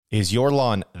Is your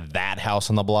lawn that house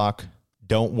on the block?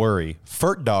 Don't worry.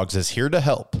 Fert Dogs is here to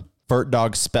help. Fert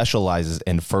Dogs specializes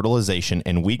in fertilization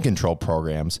and weed control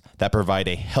programs that provide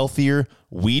a healthier,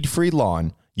 weed-free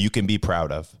lawn you can be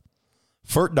proud of.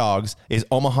 Fert Dogs is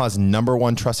Omaha's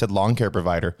 #1 trusted lawn care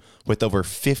provider with over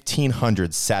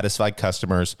 1,500 satisfied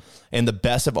customers and the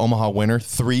Best of Omaha winner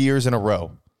 3 years in a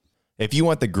row. If you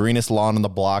want the greenest lawn on the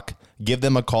block, give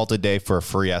them a call today for a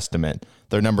free estimate.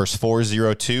 Their number is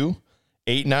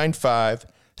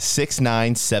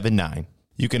 402-895-6979.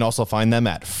 You can also find them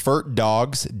at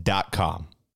fertdogs.com.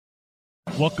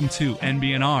 Welcome to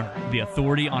NBNR, the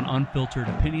authority on unfiltered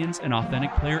opinions and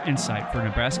authentic player insight for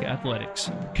Nebraska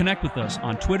athletics. Connect with us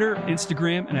on Twitter,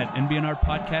 Instagram, and at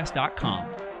nbnrpodcast.com.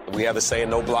 We have a saying,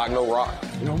 no block, no rock.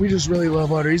 You know, we just really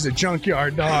love Otter. He's a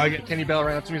junkyard dog. Kenny Bell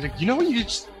ran up to me. He's like, you know what you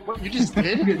just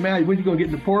did? You get mad when you go get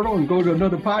in the portal and go to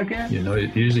another podcast? You know,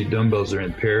 usually dumbbells are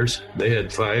in pairs. They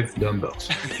had 5 dumbbells.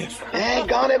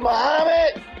 Dang on it,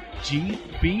 Muhammad!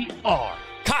 GBR.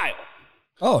 Kyle.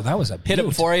 Oh, that was a hit it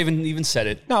before I even said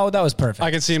it. No, that was perfect.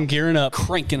 I could see him gearing up,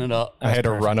 cranking it up. I had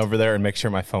to run over there and make sure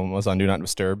my phone was on Do Not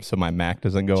Disturb so my Mac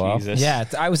doesn't go off. Yeah,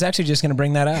 I was actually just going to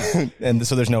bring that up. And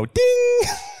so there's no ding.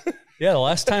 Yeah, the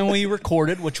last time we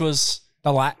recorded, which was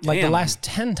the last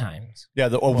 10 times. Yeah,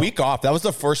 a week off. That was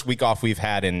the first week off we've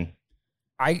had in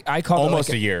I called almost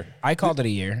it a year. I called it a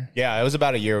year. Yeah, it was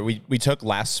about a year. We took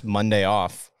last Monday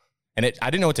off, and I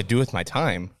didn't know what to do with my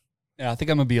time. Yeah, I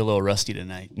think I'm going to be a little rusty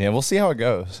tonight. Yeah, we'll see how it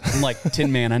goes. I'm like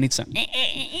Tin Man. I need some.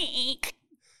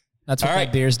 That's what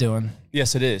that beer's doing.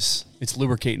 Yes, it is. It's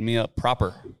lubricating me up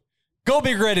proper. Go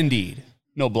Big Red indeed.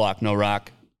 No block, no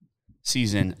rock.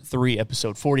 Season 3,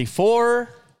 episode 44.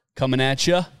 Coming at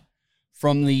you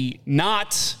from the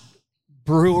not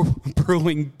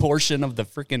brewing portion of the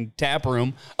freaking tap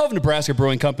room of Nebraska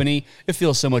Brewing Company. It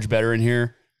feels so much better in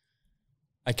here.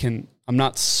 I'm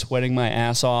not sweating my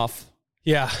ass off.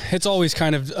 Yeah, it's always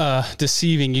kind of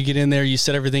deceiving. You get in there, you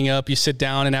set everything up, you sit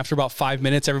down, and after about 5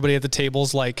 minutes, everybody at the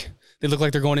table's like, they look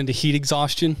like they're going into heat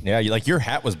exhaustion. Yeah, your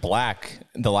hat was black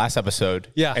the last episode.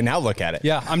 Yeah. And now look at it.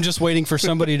 Yeah, I'm just waiting for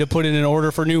somebody to put in an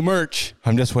order for new merch.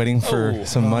 I'm just waiting for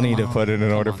some money to put in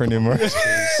an order for new merch.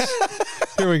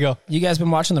 Here we go. You guys been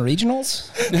watching the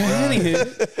regionals?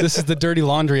 This is the dirty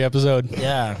laundry episode.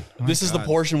 Yeah. This is the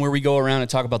portion where we go around and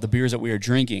talk about the beers that we are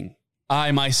drinking.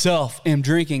 I myself am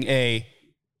drinking a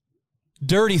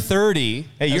Dirty 30.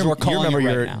 Hey, you remember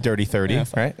your Dirty 30, yeah,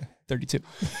 right? 32.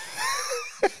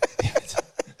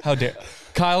 How dare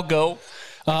Kyle go?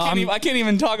 I can't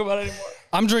even talk about it anymore.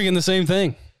 I'm drinking the same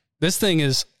thing. This thing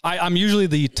is, I'm usually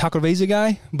the Tacovese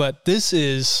guy, but this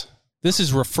is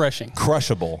refreshing.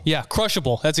 Crushable. Yeah,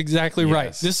 crushable. That's exactly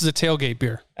right. This is a tailgate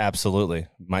beer. Absolutely.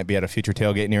 Might be at a future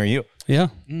tailgate near you. Yeah.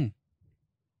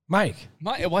 Mike,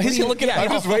 why is he looking at me? I'm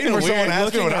just waiting for someone to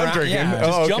ask me what I'm drinking. Yeah.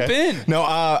 Just jump in. No,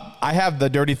 I have the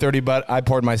Dirty 30, but I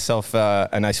poured myself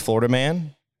a nice Florida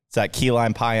Man. It's that key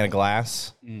lime pie in a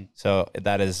glass. So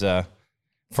that is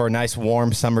for a nice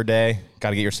warm summer day.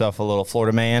 Got to get yourself a little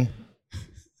Florida Man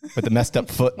with the messed up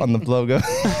foot on the logo.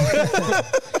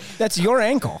 That's your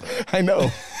ankle. I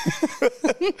know.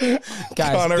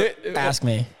 Guys, Connor, ask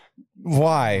me.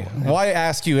 Why? Why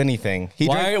ask you anything?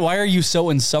 Why are you so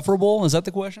insufferable? Is that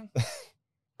the question?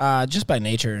 Just by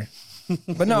nature.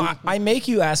 But no, I make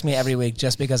you ask me every week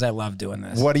just because I love doing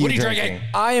this. What are you drinking?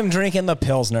 I am drinking the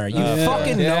Pilsner. You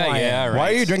fucking know I am. Right.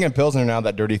 Why are you drinking Pilsner now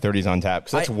that Dirty 30's on tap?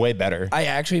 Because that's way better. I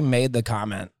actually made the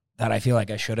comment that I feel like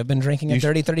I should have been drinking a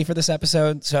Dirty 30 for this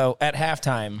episode. So at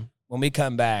halftime, when we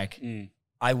come back,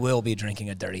 I will be drinking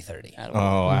a Dirty 30.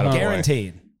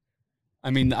 Guaranteed. I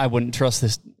mean, I wouldn't trust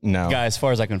this guy as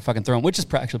far as I can fucking throw him, which is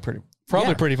actually pretty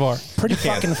far. Pretty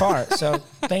fucking far. So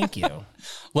thank you.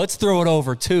 Let's throw it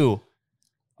over to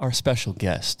our special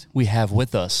guest. We have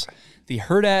with us the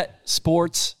Hurrdat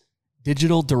Sports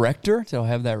Digital Director. Did I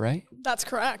have that right? That's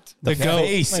correct. The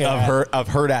face of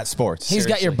Hurrdat Sports. He's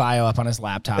got your bio up on his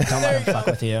laptop. Don't let him fuck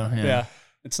with you. Yeah.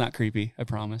 It's not creepy, I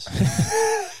promise.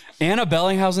 Anna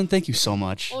Bellinghausen, thank you so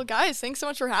much. Well, guys, thanks so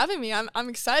much for having me. I'm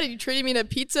excited. You treated me to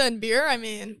pizza and beer. I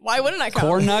mean, why wouldn't I come?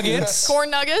 Corn nuggets.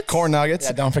 Corn nuggets. Corn nuggets.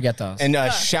 Yeah, don't forget those. And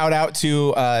shout out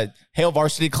to Hale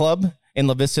Varsity Club in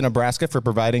La Vista, Nebraska for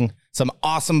providing some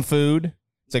awesome food.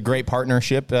 It's a great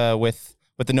partnership with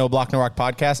the No Block, No Rock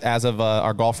podcast as of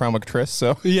our golf round with Tris.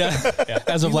 So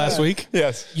as of last week.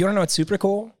 Yes. You want to know what's super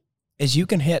cool? Is you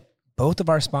can hit both of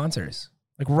our sponsors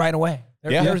like right away.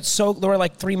 They're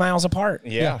like 3 miles apart.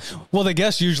 Yeah. Well, the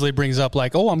guest usually brings up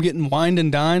like, oh, I'm getting wined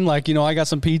and dined. Like, I got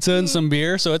some pizza and some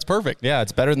beer. So it's perfect. Yeah.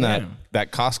 It's better than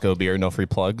that Costco beer. No free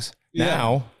plugs. Yeah.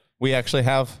 Now we actually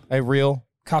have a real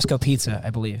Costco Pizza, I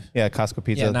believe. Yeah, Costco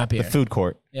Pizza. Yeah, not beer. The food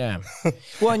court. Yeah.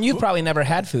 Well, and you've probably never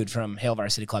had food from Hale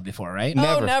Varsity Club before, right?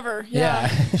 Oh, never. Yeah.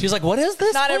 She's like, what is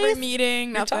this? Not every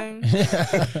meeting, nothing.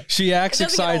 She acts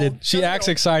excited. She acts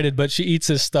excited, but she eats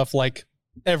this stuff like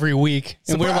every week.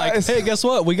 And we're like, hey, guess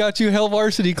what? We got you Hale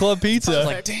Varsity Club Pizza. I was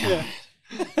like, damn.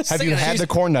 Have you had the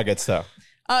corn nuggets, though?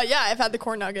 Yeah, I've had the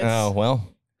corn nuggets. Oh, well.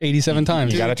 87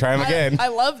 times. You got to try them again. I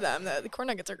love them. The corn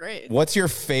nuggets are great. What's your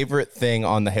favorite thing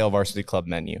on the Hale Varsity Club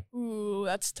menu? Ooh,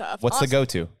 that's tough. What's the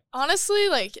go-to? Honestly,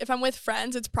 like if I'm with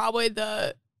friends, it's probably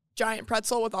the giant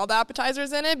pretzel with all the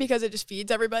appetizers in it because it just feeds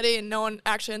everybody and no one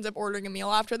actually ends up ordering a meal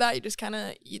after that. You just kind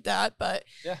of eat that. But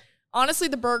honestly,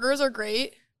 the burgers are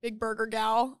great. Big burger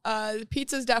gal. The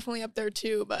pizza's definitely up there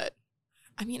too, but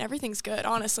I mean, everything's good,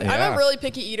 honestly. Yeah. I'm a really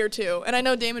picky eater too. And I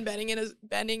know Damon Benning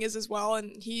is as well.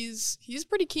 And he's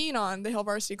pretty keen on the Hale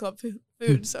Varsity Club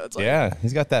food. So it's like, yeah,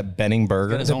 he's got that Benning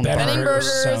burger. Benning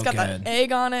burger's got that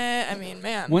egg on it. I mean,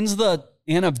 man. When's the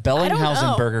Anna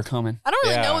Bellinghausen burger coming? I don't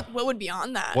really know what would be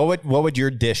on that. What would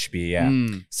your dish be? Yeah.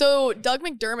 So Doug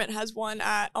McDermott has one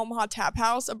at Omaha Tap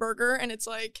House, a burger, and it's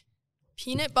like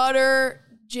peanut butter,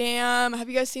 jam. Have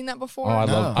you guys seen that before? Oh, I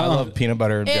love peanut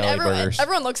butter and jelly burgers.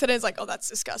 Everyone looks at it and is like, oh, that's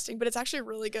disgusting, but it's actually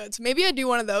really good. So maybe I do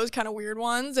one of those kind of weird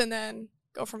ones and then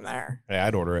go from there. Yeah,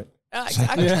 I'd order it. Yeah,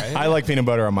 exactly. I like peanut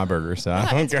butter on my burger, so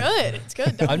I don't it's care. good. It's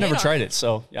good. I've never tried it,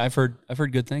 so I've heard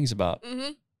good things about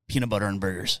peanut butter and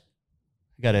burgers.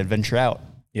 I got to adventure out.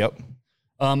 Yep.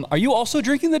 Are you also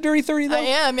drinking the Dirty 30 though? I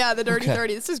am. Yeah, the Dirty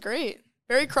 30. This is great.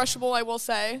 Very crushable, I will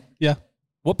say. Yeah.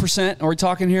 What percent are we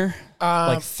talking here?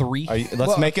 Like 3?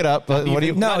 Let's make it up. What do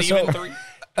you? No, Not so even 3.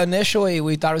 initially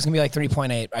we thought it was gonna be like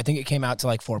 3.8. I think it came out to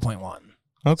like 4.1.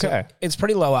 Okay. So it's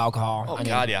pretty low alcohol. Oh,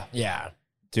 God, yeah. Yeah.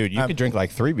 Dude, you could drink like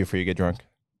 3 before you get drunk.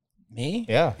 Me?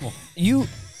 Yeah. You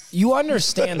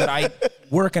understand that I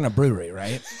work in a brewery,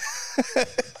 right?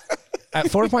 At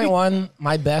 4.1,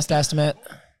 my best estimate,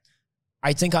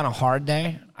 I think on a hard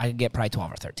day, I could get probably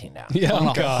 12 or 13 down. Yeah, on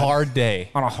a hard day.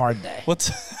 On a hard day.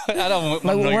 I don't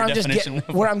know Like your where I'm definition.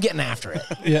 where I'm getting after it.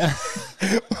 Yeah.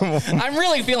 I'm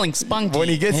really feeling spunky. When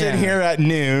he gets in here at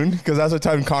noon, because that's what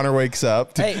time Connor wakes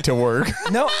up to work.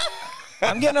 No,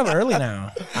 I'm getting up early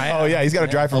now. Oh, yeah, he's got to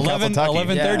drive from Kentucky.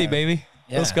 11:30, baby.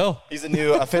 Yeah. Let's go. He's a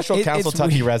new official Council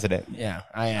Tucky resident. Yeah,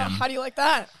 I am. How do you like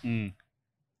that?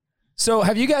 So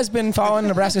have you guys been following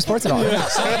Nebraska sports at all? No,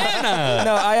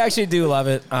 I actually do love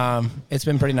it. It's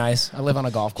been pretty nice. I live on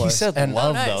a golf course. He said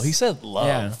love, though. He said love.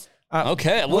 Yeah.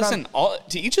 Okay, listen,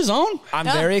 to each his own. I'm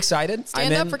very excited.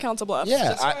 Stand up for Council Bluffs. Yeah,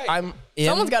 That's right. I'm in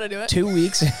Someone's got to do it. 2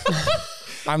 weeks.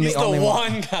 I'm He's the only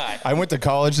one guy. I went to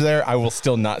college there. I will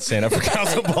still not stand up for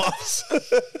Council Bluffs.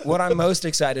 What I'm most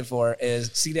excited for is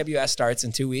CWS starts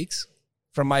in 2 weeks.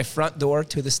 From my front door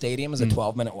to the stadium is a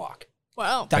 12-minute walk.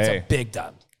 Wow. That's a big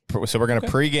dub. So we're going to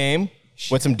pregame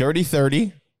with some Dirty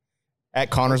 30 at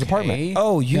Connor's apartment.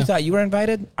 Oh, you thought you were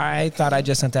invited? I thought I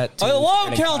just sent that to I love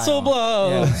Jared and Council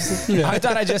Kyle. Bluffs. Yeah. I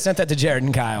thought I just sent that to Jared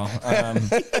and Kyle.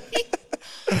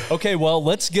 Okay, well,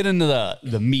 let's get into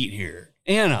the meat here.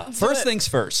 Anna, first things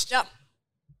first. Yeah.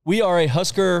 We are a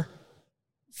Husker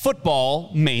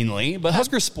football mainly, but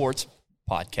Husker sports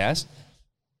podcast.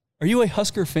 Are you a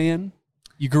Husker fan?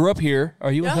 You grew up here.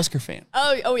 Are you a Husker fan?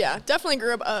 Oh yeah. Definitely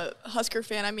grew up a Husker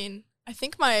fan. I mean, I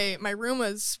think my room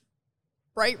was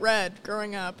bright red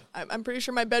growing up. I'm pretty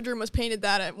sure my bedroom was painted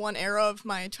that at one era of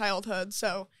my childhood.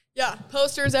 So yeah,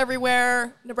 posters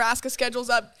everywhere. Nebraska schedules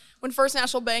up. When First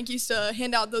National Bank used to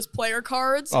hand out those player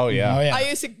cards. Oh yeah. I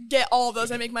used to get all of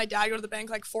those. I make my dad go to the bank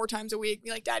like 4 times a week.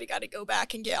 Be like, Dad, you got to go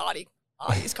back and get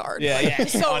Audie's card. Yeah.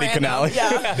 It's so Audie random. Canale.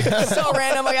 Yeah. It's so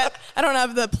random. Like I don't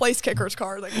have the place kickers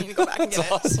card. Like I need to go back and get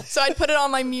it. awesome. So I'd put it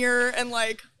on my mirror and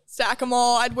like stack them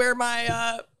all. I'd wear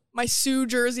my my Sioux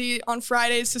jersey on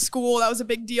Fridays to school. That was a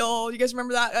big deal. You guys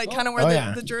remember that? I kind of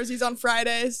wear the jerseys on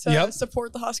Fridays to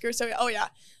support the Huskers. So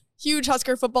huge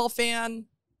Husker football fan.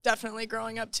 Definitely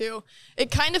growing up too. It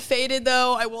kind of faded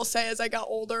though, I will say, as I got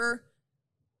older.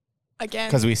 Again.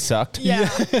 Because we sucked. Yeah.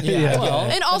 Well,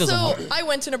 and also, I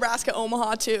went to Nebraska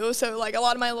Omaha too. So like a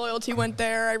lot of my loyalty went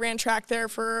there. I ran track there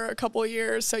for a couple of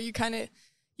years. So you kind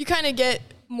of get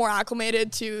more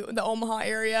acclimated to the Omaha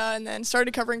area and then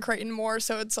started covering Creighton more.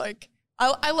 So it's like,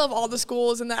 I love all the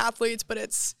schools and the athletes, but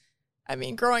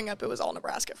growing up, it was all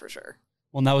Nebraska for sure.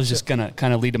 Well, and that was just going to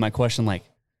kind of lead to my question. Like,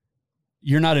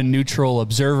 you're not a neutral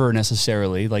observer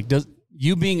necessarily. Like, does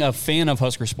you being a fan of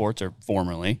Husker sports, or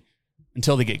formerly,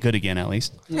 until they get good again, at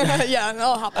least. Yeah,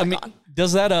 I'll hop back on.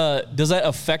 Does that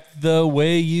affect the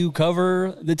way you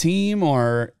cover the team,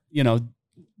 or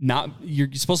not?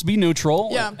 You're supposed to be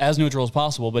neutral, as neutral as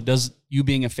possible. But does you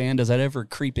being a fan, does that ever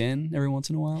creep in every once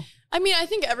in a while? I mean, I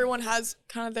think everyone has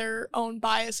kind of their own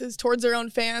biases towards their own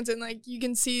fans. And like, you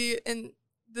can see in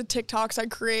the TikToks I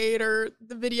create or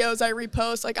the videos I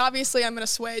repost, like obviously I'm going to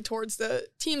sway towards the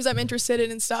teams I'm interested in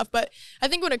and stuff. But I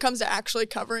think when it comes to actually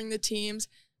covering the teams,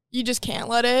 you just can't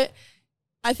let it.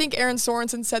 I think Aaron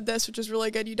Sorensen said this, which is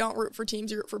really good. You don't root for teams,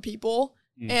 you root for people.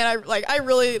 And I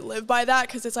really live by that,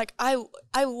 because it's like I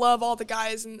love all the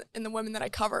guys and the women that I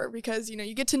cover, because, you know,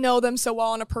 you get to know them so well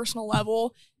on a personal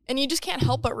level, and you just can't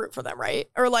help but root for them, right?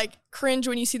 Or like cringe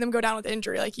when you see them go down with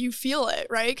injury. Like, you feel it,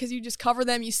 right? Because you just cover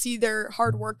them, you see their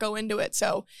hard work go into it.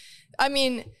 So, I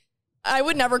mean, I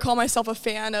would never call myself a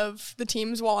fan of the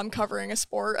teams while I'm covering a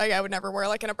sport. Like, I would never wear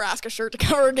like a Nebraska shirt to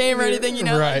cover a game or anything, you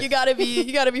know. Right. Like, you gotta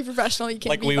be professional. You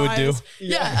can't Like be we biased. would do.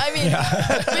 Yeah, I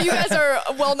mean, but you guys are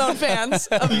well-known fans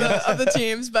of the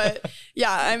teams. But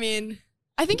yeah, I mean,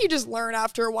 I think you just learn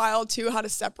after a while too how to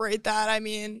separate that. I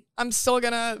mean, I'm still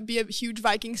gonna be a huge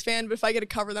Vikings fan, but if I get to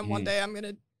cover them one day, I'm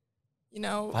gonna, you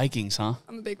know, Vikings, huh?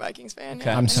 I'm a big Vikings fan. Okay.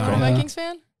 Yeah. I'm sorry. Anyone a Vikings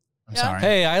fan? I'm sorry.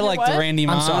 Hey, I like the Randy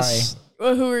Moss. I'm sorry.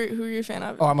 Well, who are you a fan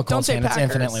of? Oh, I'm a Colts Don't say fan. It's Packers.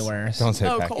 infinitely worse. Don't say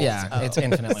Packers. Colts. Yeah, it's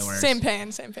infinitely worse. Same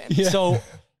pain. So,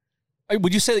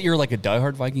 would you say that you're like a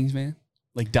diehard Vikings fan?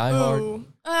 Like diehard? Ooh,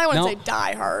 I wouldn't No? say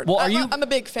diehard. Well, I'm a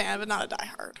big fan, but not a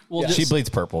diehard. Well, She bleeds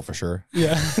purple for sure.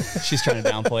 Yeah. She's trying to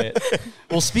downplay it.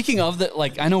 Well, speaking of that,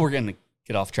 like, I know we're going to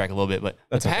get off track a little bit, but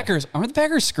That's the okay. Packers, aren't the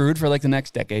Packers screwed for like the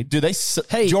next decade? Do they?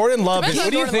 Hey, Jordan Love Depends is. on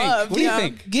What do you Jordan think? Love, What do you yeah.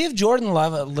 think? Give Jordan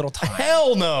Love a little time.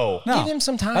 Hell no. Give him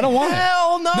some time. I don't want it.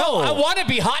 Hell no. No, I want to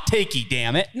be hot takey,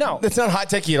 damn it. No, That's not hot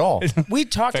techie at all. we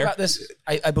talked Fair. about this,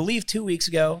 I believe 2 weeks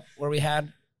ago, where we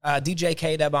had DJ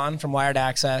K-Dub on from Wired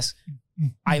Access.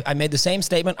 I made the same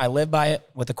statement. I live by it.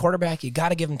 With the quarterback, you got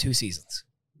to give him 2 seasons.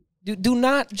 Do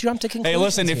not jump to conclusions. Hey,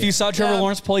 listen, if here. you saw Trevor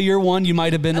Lawrence play year one, you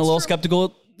might have been a little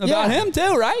skeptical about him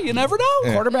too, right? You never know.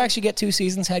 Quarterbacks, you get 2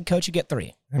 seasons. Head coach, you get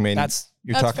 3. I mean, That's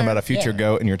you're talking fair. about a future Yeah.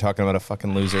 GOAT, and you're talking about a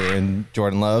fucking loser in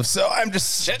Jordan Love. So I'm just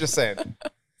saying.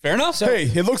 Fair enough. Hey,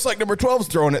 it looks like number 12's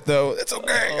throwing it though. It's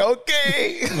okay.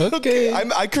 Okay.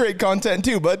 I create content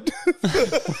too, bud.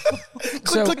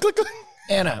 click.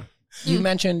 Anna, you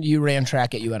mentioned you ran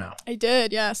track at UNO. I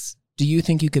did, yes. Do you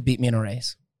think you could beat me in a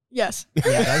race? Yes.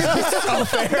 Yeah, that's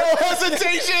No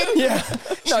hesitation. yeah.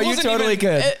 No, you totally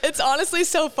could. It's honestly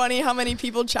so funny how many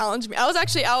people challenge me. I was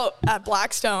actually out at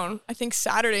Blackstone, I think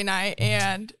Saturday night,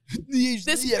 and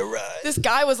this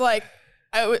guy was like,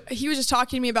 he was just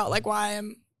talking to me about like why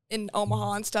I'm in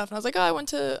Omaha and stuff. And I was like, oh, I went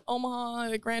to Omaha,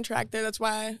 like ran track there. That's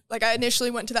why, like, I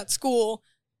initially went to that school.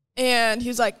 And he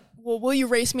was like, well, will you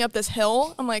race me up this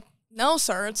hill? I'm like, no,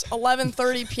 sir. It's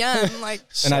 11:30 p.m. Like,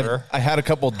 And I had a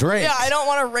couple drinks. yeah, I don't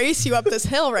want to race you up this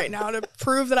hill right now to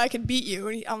prove that I could beat you.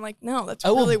 And I'm like, no, that's I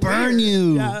will really burn weird.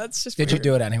 you. Yeah, that's just Did you weird.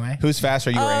 do it anyway? Who's faster,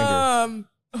 you or Andrew?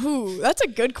 That's a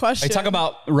good question. They talk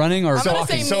about running or I'm gonna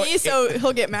walking. say me, so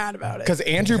he'll get mad about it. Because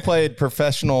Andrew played not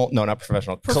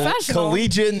professional.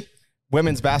 Collegiate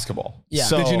women's basketball. Yeah.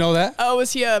 So, Did you know that? Oh,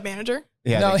 was he a manager?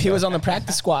 Yeah, I No, think he so. was on the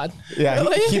practice squad. Yeah,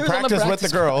 Really? he He was on the practiced with the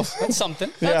practice girls. That's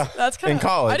something. Yeah, That's kind in of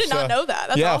college. I did not know that.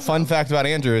 That's yeah, awesome. fun fact about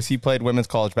Andrew is he played women's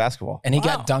college basketball. And he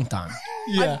got dunked on.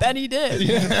 I bet he did.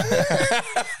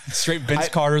 Straight Vince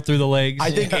Carter through the legs. I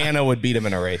think Anna would beat him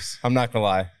in a race. I'm not gonna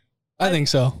lie. I think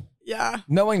so. Yeah.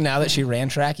 Knowing now that she ran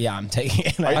track, yeah, I'm taking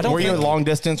it. Were you a long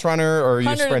distance runner or were you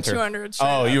a 100 and sprinter? 200 straight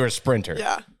Oh, up. you were a sprinter.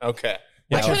 Yeah. Okay.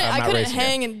 I couldn't I'm not racing it.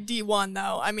 hang in D1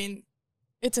 though. I mean,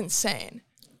 it's insane.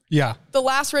 Yeah. The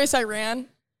last race I ran,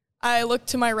 I looked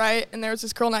to my right and there was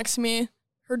this girl next to me.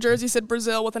 Her jersey said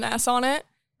Brazil with an S on it.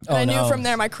 And I knew from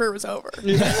there my career was over.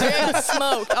 It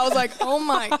smoked. I was like, oh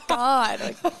my God.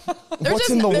 Like, What's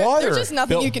in the water? There's just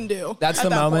nothing you can do. That's at the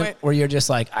that moment point. where you're just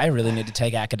like, I really need to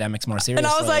take academics more seriously.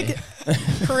 And I was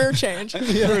like, career change.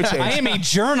 I am a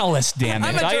journalist, damn it.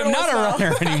 I'm a I am not a journalist now.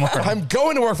 runner anymore. I'm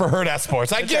going to work for Hurrdat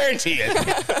Sports. I guarantee it.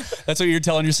 That's what you're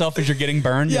telling yourself as you're getting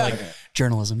burned. Yeah. You're like,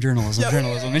 journalism.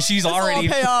 And she's This will already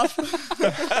all pay off.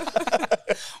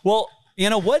 Well,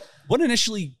 Anna, what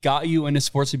initially got you into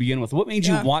sports to begin with? What made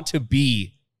you want to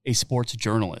be a sports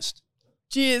journalist?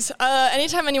 Geez,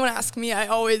 anytime anyone asks me, I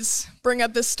always bring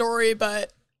up this story,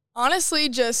 but honestly,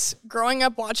 just growing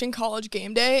up watching College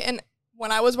Game Day, and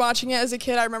when I was watching it as a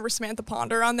kid, I remember Samantha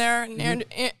Ponder on there, and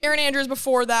Erin Andrews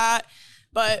before that,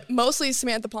 but mostly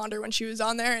Samantha Ponder when she was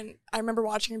on there, and I remember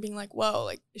watching her being like, whoa,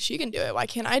 like, if she can do it, why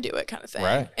can't I do it, kind of thing.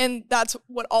 Right. And that's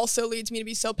what also leads me to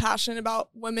be so passionate about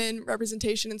women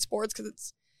representation in sports,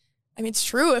 because it's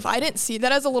true. If I didn't see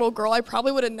that as a little girl, I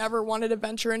probably would have never wanted to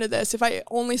venture into this. If I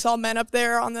only saw men up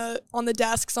there on the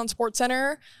desks on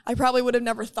SportsCenter, I probably would have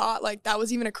never thought like that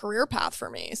was even a career path for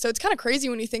me. So it's kind of crazy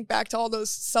when you think back to all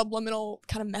those subliminal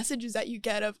kind of messages that you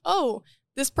get of, oh,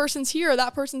 this person's here,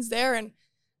 that person's there. And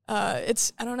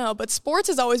it's, I don't know, but sports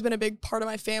has always been a big part of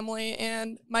my family.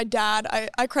 And my dad,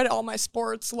 I credit all my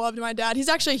sports love to my dad. He's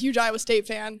actually a huge Iowa State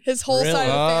fan. His whole side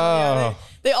of the family,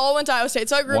 they all went to Iowa State.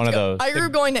 So I grew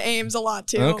up going to Ames a lot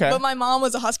too. Okay. But my mom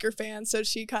was a Husker fan, so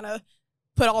she kind of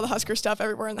put all the Husker stuff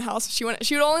everywhere in the house. She would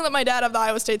only let my dad have the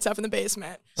Iowa State stuff in the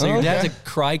basement. So your dad's a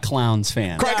Cry Clowns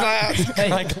fan. Cry Clowns. Hey,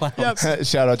 Cry Clowns. Yep.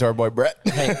 Shout out to our boy Brett.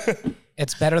 Hey,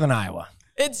 it's better than Iowa.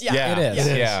 It is.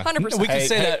 Yeah. 100%. We can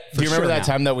say that. Do you remember that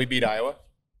time that we beat Iowa?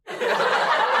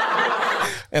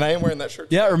 And I am wearing that shirt.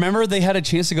 Yeah, remember they had a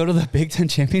chance to go to the Big Ten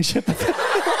championship?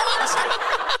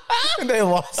 And they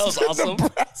lost. That was awesome.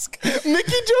 Nebraska. Mickey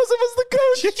Joseph was the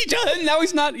coach. Mickey Joseph. Now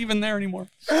he's not even there anymore.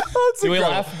 Do we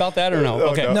incredible. laugh about that or no?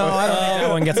 Okay. No, I don't think that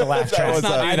one gets a laugh track.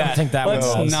 I don't think that one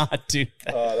Let's does. not do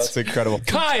that. That's incredible.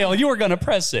 Kyle, you were going to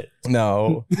press it.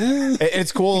 No.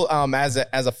 It's cool as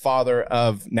a father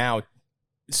of now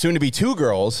soon to be 2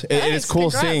 girls. It is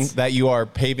cool seeing that you are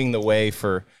paving the way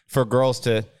for girls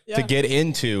to get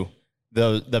into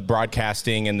the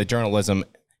broadcasting and the journalism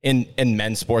in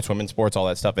men's sports, women's sports, all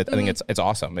that stuff. I think it's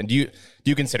awesome. And do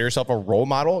you consider yourself a role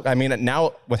model? I mean,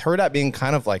 now with Hurrdat being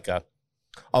kind of like a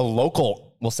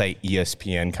local, we'll say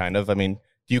ESPN kind of, I mean,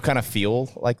 do you kind of feel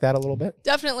like that a little bit?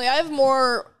 Definitely. I have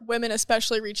more women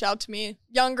especially reach out to me.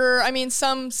 Younger, I mean,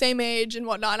 some same age and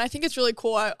whatnot. And I think it's really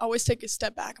cool. I always take a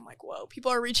step back. I'm like, whoa, people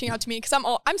are reaching out to me because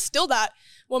I'm still that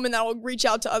woman that will reach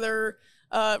out to other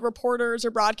reporters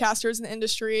or broadcasters in the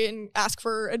industry and ask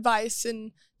for advice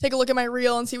and take a look at my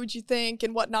reel and see what you think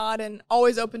and whatnot, and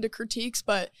always open to critiques.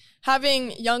 But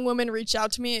having young women reach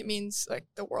out to me, it means like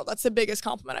the world. That's the biggest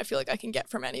compliment I feel like I can get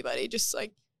from anybody. Just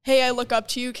like, hey, I look up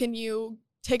to you. Can you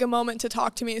take a moment to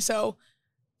talk to me? So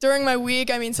during my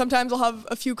week, I mean, sometimes I'll have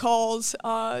a few calls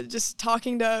just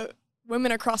talking to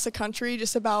women across the country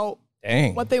just about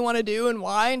what they want to do and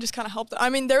why, and just kind of help them.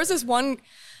 I mean, there was this one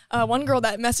girl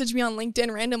that messaged me on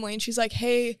LinkedIn randomly, and she's like,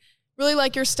 hey, really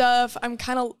like your stuff. I'm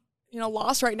kind of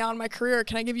lost right now in my career.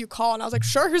 Can I give you a call? And I was like,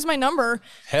 sure, here's my number.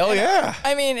 Hell yeah.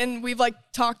 I mean, and we've like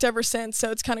talked ever since.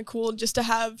 So it's kind of cool just to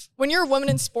have, when you're a woman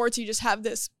in sports, you just have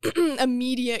this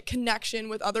immediate connection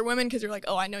with other women because you're like,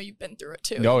 oh, I know you've been through it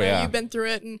too. You've been through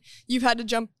it and you've had to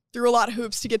jump through a lot of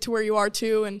hoops to get to where you are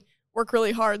too and work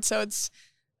really hard. So it's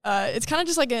kind of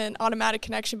just like an automatic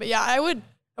connection. But yeah, I would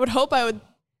hope I would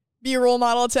be a role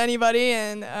model to anybody.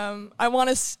 And I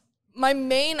want to, my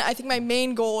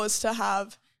main goal is to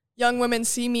have young women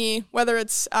see me, whether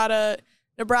it's at a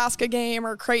Nebraska game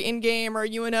or Creighton game or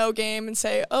UNO game, and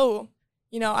say, oh,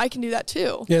 I can do that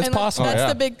too. Yeah, it's and possible.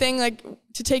 That's the big thing, like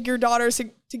to take your daughters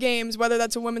to games, whether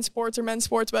that's a women's sports or men's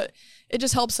sports, but it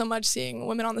just helps so much seeing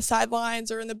women on the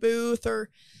sidelines or in the booth or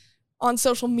on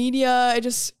social media.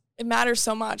 It matters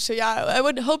so much. So yeah, I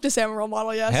would hope to say I'm a role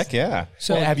model, yes. Heck yeah.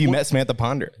 So have you met Samantha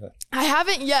Ponder? I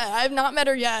haven't yet. I have not met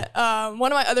her yet.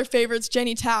 One of my other favorites,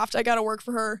 Jenny Taft, I got to work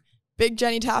for her. Big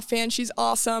Jenny Taft fan. She's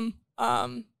awesome.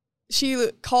 She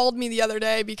called me the other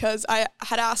day because I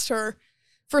had asked her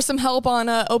for some help on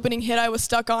an opening hit I was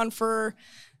stuck on for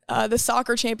the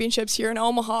soccer championships here in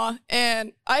Omaha.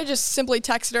 And I just simply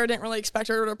texted her. Didn't really expect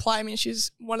her to reply. I mean,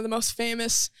 she's one of the most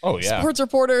famous sports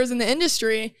reporters in the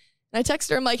industry. And I texted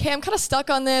her. I'm like, hey, I'm kind of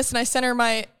stuck on this. And I sent her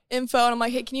my info. And I'm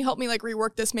like, hey, can you help me like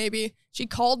rework this maybe? She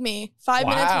called me 5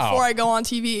 minutes before I go on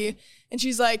TV. And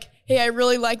she's like, hey, I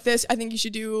really like this. I think you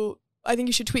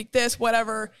should tweak this,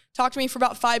 whatever. Talk to me for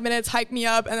about 5 minutes, hype me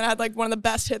up, and then I had like one of the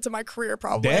best hits of my career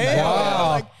probably. Damn. Wow.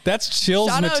 Like, that's chills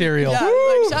material.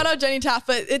 Shout out Jenny Taft.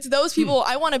 But it's those people,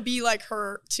 I want to be like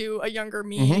her to a younger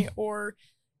me, or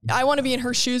I want to be in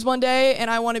her shoes one day,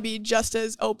 and I want to be just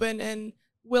as open and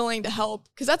willing to help,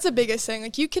 because that's the biggest thing.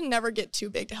 Like, you can never get too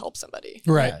big to help somebody.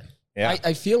 Right. Yeah.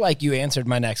 I feel like you answered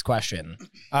my next question.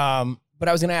 But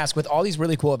I was going to ask, with all these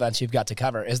really cool events you've got to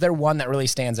cover, is there one that really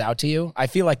stands out to you? I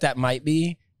feel like that might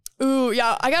be. Ooh,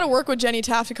 yeah. I got to work with Jenny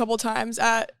Taft a couple times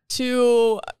at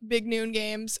 2 big noon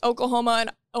games, Oklahoma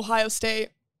and Ohio State,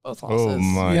 both losses. Oh,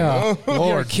 my. Yeah.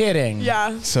 You're kidding.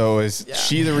 Yeah. So is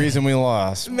she the reason we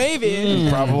lost? Maybe.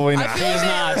 Probably not. She's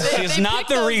not. She's not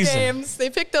the reason.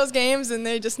 They picked those games, and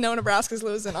they just know Nebraska's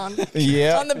losing on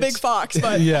the Big Fox.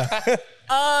 But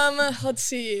let's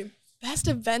see. Best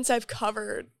events I've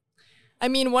covered. I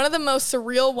mean, one of the most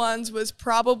surreal ones was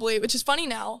probably, which is funny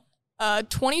now,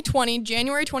 2020,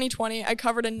 January 2020, I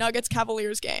covered a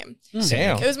Nuggets-Cavaliers game.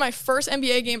 Damn. It was my first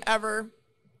NBA game ever.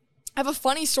 I have a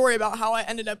funny story about how I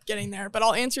ended up getting there, but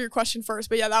I'll answer your question first.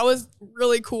 But yeah, that was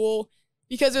really cool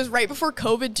because it was right before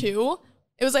COVID too.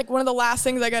 It was like one of the last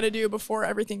things I got to do before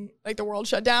everything, like the world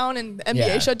shut down and the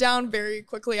NBA shut down very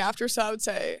quickly after. So I would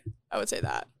say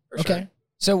that for sure.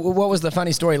 So what was the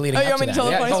funny story leading up to that? You want me to tell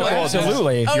the funny story?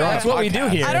 Absolutely. Okay. That's what we do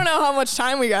here. I don't know how much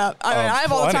time we got. I mean, I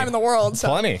have all the time in the world. So.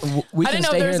 Plenty. We can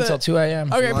stay here until 2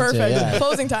 a.m. Okay, perfect.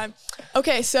 Closing time.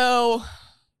 Okay, so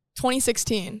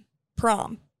 2016,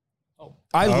 prom.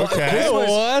 I love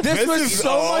this was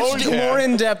so much more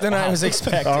in depth than I was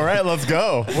expecting. All right, let's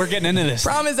go. We're getting into this.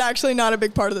 Prom is actually not a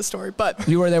big part of the story, but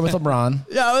you were there with LeBron.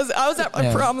 Yeah, I was at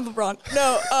my prom with LeBron.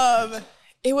 No,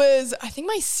 it was I think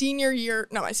my senior year.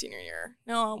 Not my senior year.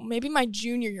 No, maybe my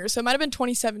junior year. So it might have been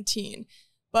 2017.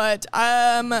 But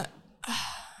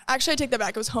actually I take that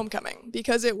back. It was homecoming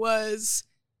because it was.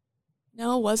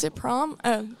 No, was it prom?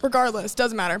 Regardless,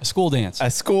 doesn't matter. A school dance. A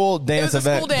school dance event. It was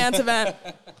a school dance event.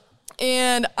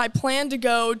 And I planned to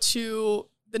go to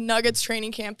the Nuggets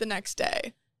training camp the next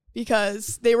day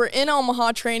because they were in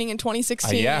Omaha training in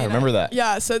 2016. Yeah, I remember that.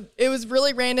 Yeah, so it was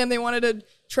really random. They wanted to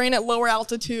train at lower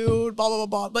altitude, blah, blah, blah,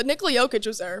 blah. But Nikola Jokic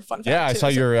was there. Fun fact. Yeah, I saw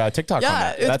your TikTok on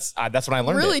that. That's when I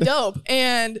learned really it. dope.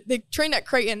 And they trained at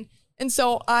Creighton. And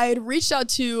so I had reached out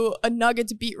to a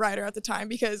Nuggets beat writer at the time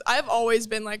because I've always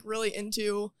been like really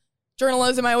into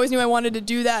journalism. I always knew I wanted to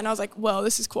do that. And I was like, well,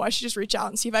 this is cool. I should just reach out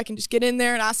and see if I can just get in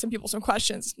there and ask some people some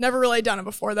questions. Never really done it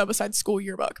before though, besides school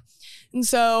yearbook. And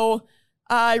so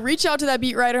I reached out to that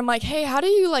beat writer. I'm like, hey, how do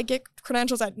you like get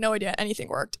credentials? I had no idea anything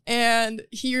worked. And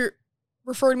he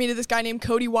referred me to this guy named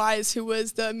Cody Wise, who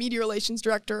was the media relations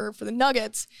director for the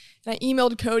Nuggets. And I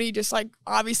emailed Cody, just like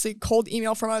obviously cold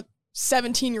email from a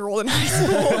 17-year-old in high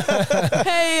school.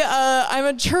 Hey, I'm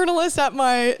a journalist at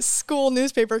my school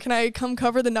newspaper. Can I come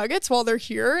cover the Nuggets while they're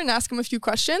here and ask them a few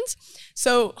questions?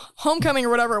 So homecoming or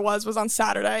whatever it was on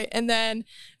Saturday. And then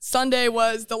Sunday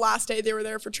was the last day they were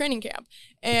there for training camp.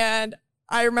 And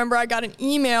I remember I got an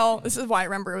email. This is why I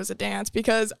remember it was a dance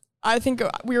because I think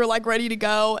we were like ready to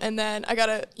go. And then I got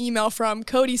an email from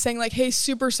Cody saying like, hey,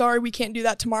 super sorry. We can't do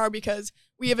that tomorrow because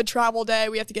we have a travel day.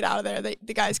 We have to get out of there.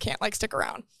 The guys can't like stick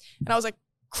around. And I was like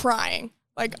crying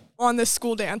like on this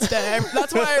school dance day.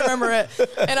 That's why I remember it.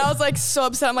 And I was like so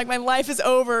upset. I'm like, my life is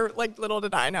over. Like little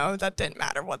did I know that didn't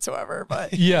matter whatsoever.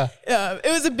 But yeah,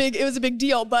 it was a big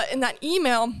deal. But in that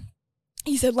email,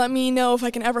 he said, let me know if I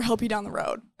can ever help you down the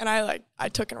road. And I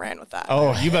took and ran with that.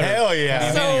 Oh, you better. Hell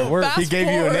yeah. So he gave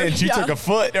you an inch. You took a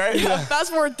foot, right? Yeah.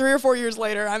 Fast forward 3 or 4 years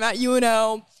later, I'm at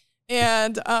UNO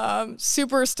and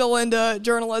super still into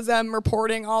journalism,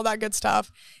 reporting, all that good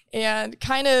stuff. And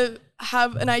kind of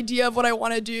have an idea of what I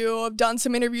want to do. I've done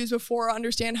some interviews before,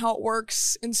 understand how it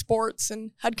works in sports,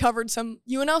 and had covered some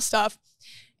UNO stuff.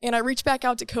 And I reached back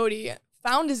out to Cody,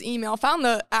 found his email, found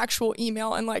the actual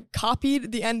email, and like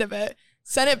copied the end of it,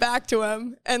 sent it back to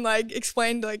him, and like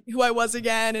explained like who I was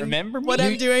again and what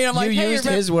I'm doing. And I'm like, you hey, used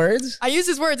his words? I used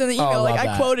his words in the email. Like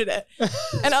I quoted it.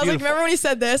 And I was like, remember when he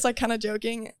said this? Like kind of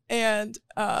joking. And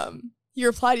he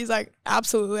replied, he's like,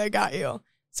 absolutely, I got you.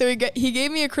 So he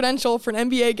gave me a credential for an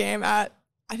NBA game at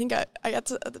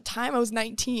the time I was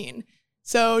 19.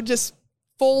 So just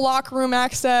full locker room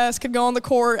access, could go on the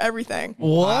court, everything.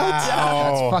 What?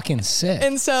 Wow. That's fucking sick.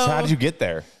 And so how did you get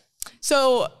there?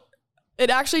 So it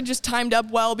actually just timed up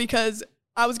well because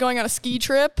I was going on a ski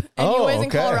trip anyways in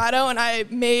Colorado, and I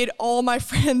made all my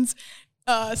friends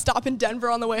stop in Denver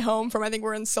on the way home from, I think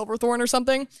we're in Silverthorne or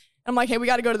something. I'm like, hey, we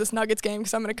got to go to this Nuggets game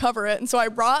because I'm going to cover it. And so I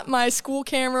brought my school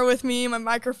camera with me, my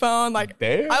microphone. Like,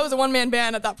 I was a one-man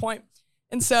band at that point.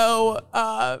 And so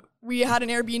we had an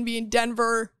Airbnb in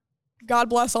Denver. God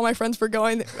bless all my friends for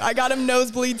going. I got them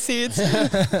nosebleed seats.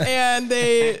 And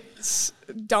they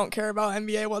don't care about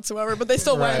NBA whatsoever, but they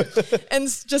still went. And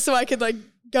just so I could, like,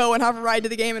 go and have a ride to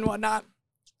the game and whatnot.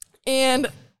 And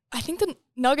I think the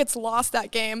Nuggets lost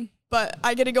that game, but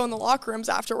I get to go in the locker rooms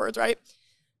afterwards, right?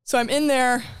 So I'm in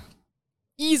there,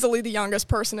 easily the youngest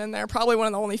person in there, probably one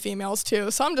of the only females too.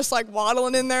 So I'm just like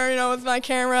waddling in there, you know, with my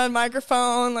camera and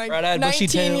microphone, like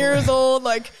 19 years old.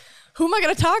 Like, who am I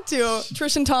going to talk to?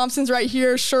 Tristan Thompson's right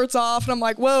here, shirts off. And I'm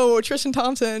like, whoa, Tristan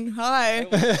Thompson, hi.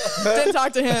 Didn't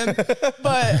talk to him.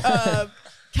 But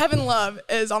Kevin Love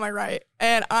is on my right.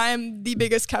 And I'm the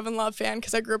biggest Kevin Love fan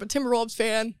because I grew up a Timberwolves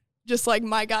fan, just like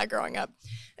my guy growing up.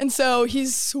 And so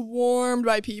he's swarmed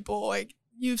by people. Like,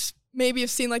 maybe have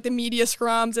seen like the media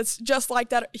scrums. It's just like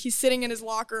that. He's sitting in his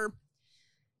locker,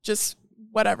 just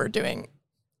whatever, doing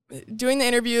the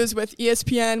interviews with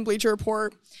ESPN, Bleacher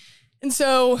Report. And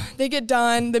so they get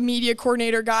done. The media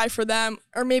coordinator guy for them,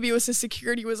 or maybe it was his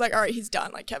security, was like, all right, he's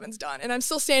done. Like, Kevin's done. And I'm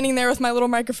still standing there with my little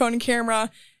microphone and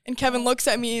camera. And Kevin looks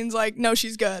at me and is like, no,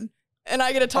 she's good. And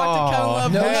I get to talk to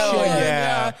Kevin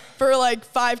Love for like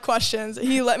 5 questions.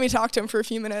 He let me talk to him for a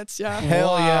few minutes. Yeah.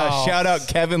 Hell yeah. Shout out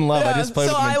Kevin Love. I just played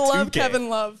with him in 2K. I love Kevin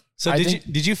Love. So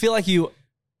did you feel like you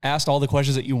asked all the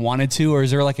questions that you wanted to, or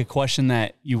is there like a question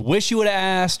that you wish you would have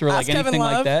asked, or like anything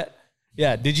like that?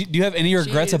 Yeah. Do you have any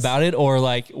regrets about it,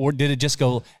 or did it just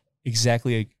go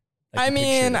exactly? I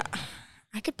mean,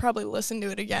 I could probably listen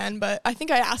to it again, but I think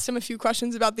I asked him a few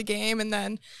questions about the game, and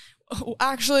then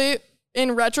actually,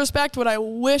 in retrospect, what I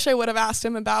wish I would have asked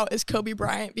him about is Kobe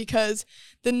Bryant, because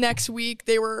the next week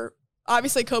they were.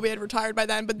 Obviously, Kobe had retired by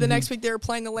then, but the next week they were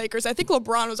playing the Lakers. I think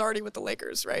LeBron was already with the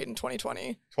Lakers, right, in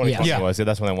 2020. 2020 was it?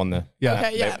 That's when they won the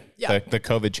the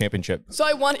COVID championship. So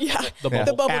I wanted, the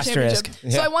bubble championship.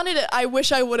 So I wanted it. I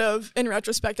wish I would have, in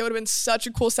retrospect, that would have been such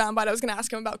a cool soundbite. I was going to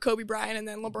ask him about Kobe Bryant and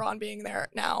then LeBron being there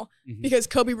now, because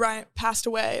Kobe Bryant passed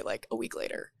away like a week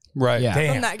later, right?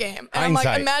 From that game. And I'm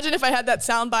like, imagine if I had that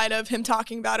soundbite of him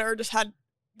talking about it, or just had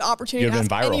the opportunity to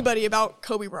ask anybody about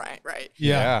Kobe Bryant, right?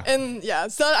 Yeah. And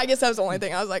so I guess that was the only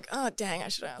thing. I was like, oh, dang, I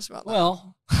should have asked about that.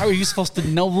 Well, how are you supposed to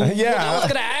know what's going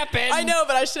to happen? I know,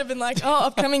 but I should have been like, oh,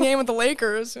 upcoming game with the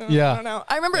Lakers. I don't know.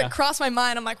 I remember it crossed my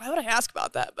mind. I'm like, why would I ask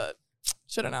about that? But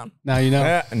should have known. Now you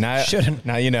know.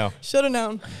 Now you know. Should have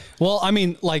known. Well, I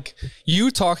mean, like you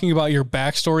talking about your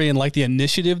backstory and like the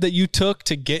initiative that you took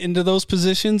to get into those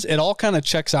positions, it all kind of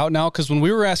checks out now. Because when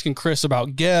we were asking Chris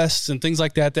about guests and things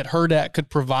like that Hurrdat could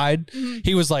provide,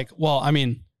 he was like, well, I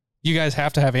mean, you guys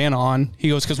have to have Anna on. He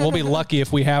goes, because we'll be lucky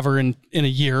if we have her in a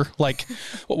year. Like,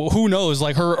 who knows?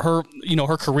 Like her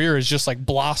career is just like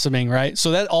blossoming, right? So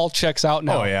that all checks out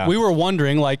now. Oh, yeah. We were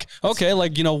wondering, like, okay,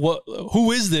 like,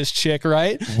 who is this chick,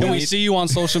 right? And we see you on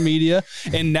social media,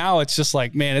 and now it's just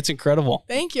like, man, it's incredible.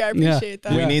 Thank you. I appreciate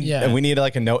that. We need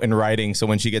like a note in writing, so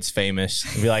when she gets famous,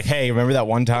 be like, hey, remember that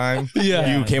one time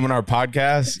you came on our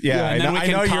podcast? Yeah, and then we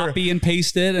can copy and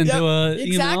paste it and do a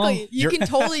exactly. You can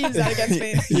totally use that against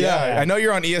me. Yeah, I know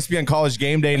you're on ESPN College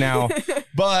Game Day now,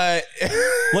 but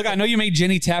look, I know you made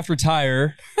Jenny Taft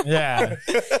retire. Yeah,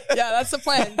 that's the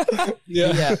plan.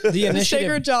 The initiative. Take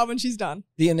her a job when she's done.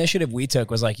 The initiative we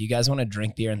took was like, you guys want to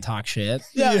drink beer and talk shit?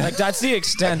 Yeah. Like that's the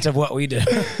extent of what we do.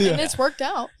 And it's worked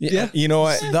out. Yeah. You know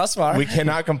what? Thus far, we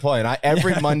cannot complain.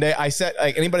 Every Monday, I said,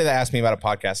 like, anybody that asked me about a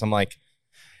podcast, I'm like,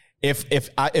 if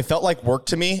it felt like work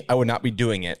to me, I would not be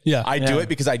doing it. Yeah. I do it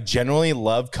because I genuinely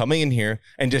love coming in here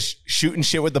and just shooting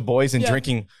shit with the boys and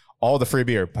drinking all the free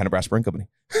beer by Nebraska Brewing Company.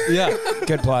 Yeah.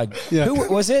 Good plug. Yeah.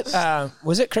 Who was it?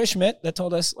 Was it Chris Schmidt that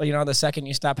told us, the second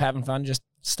you stop having fun, just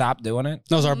stop doing it?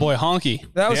 That was our boy Honky.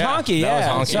 That was Honky.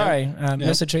 That was Honky. Sorry.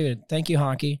 Mistreated. Thank you,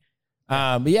 Honky.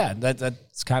 But yeah,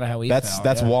 that's kind of how we felt.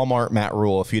 That's Walmart Matt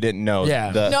Rule, if you didn't know.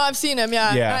 Yeah. No, I've seen him.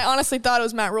 Yeah. I honestly thought it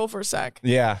was Matt Rule for a sec.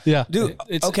 Yeah. Dude,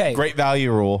 It's okay. Great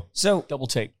value rule. So double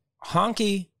take.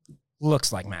 Honky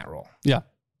looks like Matt Rule. Yeah.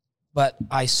 But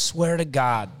I swear to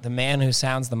God, the man who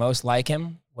sounds the most like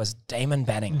him was Damon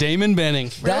Benning.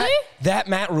 Really? That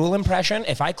Matt Rule impression,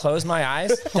 if I close my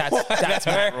eyes, that's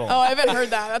Matt Rule. Oh, I haven't heard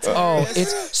that. That's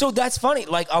hilarious. So that's funny.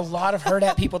 Like a lot of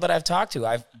Hurrdat people that I've talked to,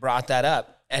 I've brought that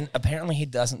up. And apparently he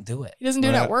doesn't do it. He doesn't do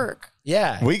it at work.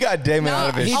 Yeah. We got Damon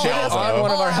out of his he shell. does on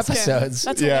one of our episodes.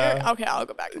 That's hilarious. Okay, I'll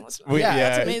go back and listen.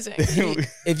 That's amazing.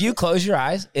 If you close your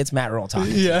eyes, it's Matt Rule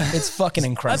talking. Yeah. It's fucking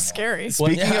incredible. That's scary.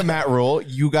 Speaking of Matt Rule,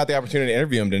 you got the opportunity to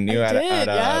interview him, didn't you? I did,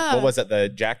 yeah. What was it, the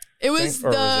Jack It was thing?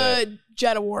 Or the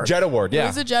Jet Award. Jet Award, yeah. It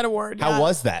was a Jet Award. How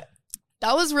was that?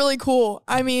 That was really cool.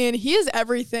 I mean, he is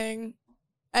everything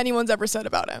anyone's ever said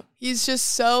about him. He's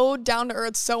just so down to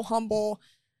earth, so humble.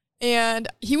 And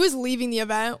he was leaving the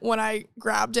event when I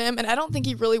grabbed him, and I don't think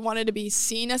he really wanted to be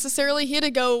seen necessarily. He had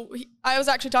to go. I was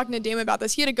actually talking to Damon about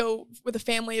this. He had to go with a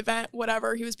family event,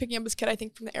 whatever. He was picking up his kid, I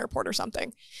think, from the airport or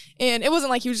something. And it wasn't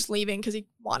like he was just leaving because he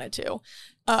wanted to.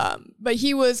 But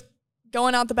he was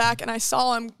going out the back, and I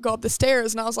saw him go up the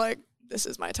stairs, and I was like, this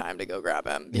is my time to go grab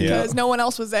him because no one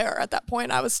else was there at that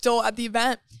point. I was still at the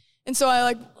event. And so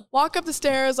I walk up the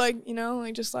stairs, oh,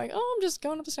 I'm just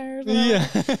going up the stairs. Yeah.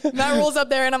 Matt Rule's up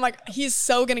there, and I'm like, he's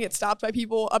so going to get stopped by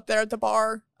people up there at the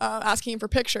bar asking him for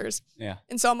pictures. Yeah.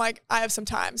 And so I'm like, I have some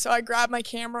time. So I grabbed my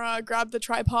camera, grabbed the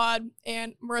tripod,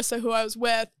 and Marissa, who I was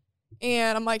with,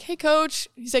 and I'm like, hey, coach.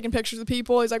 He's taking pictures of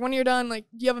people. He's like, when you're done, do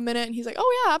you have a minute? And he's like,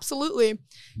 oh, yeah, absolutely.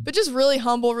 But just really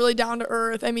humble, really down to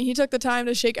earth. I mean, he took the time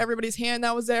to shake everybody's hand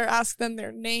that was there, ask them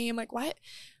their name. Like,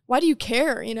 why do you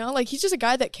care? He's just a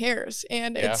guy that cares,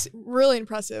 and it's really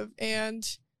impressive. And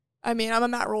I mean, I'm a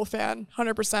Matt Rule fan,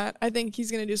 100%. I think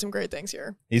he's going to do some great things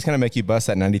here. He's going to make you bust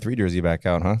that 93 jersey back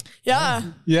out, huh? Yeah.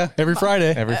 Yeah. Every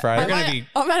Friday. I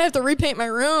might have to repaint my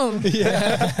room.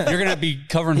 Yeah. You're going to be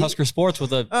covering Husker sports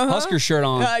with a Husker shirt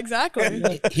on. Yeah,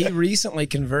 exactly. He recently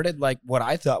converted what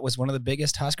I thought was one of the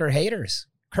biggest Husker haters.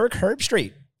 Kirk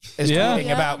Herbstreit is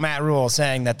tweeting about Matt Rule,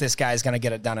 saying that this guy's going to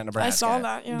get it done in Nebraska. I saw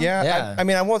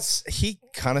that, he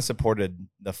kind of supported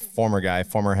the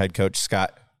former head coach,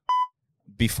 Scott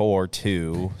before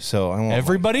too, so I won't.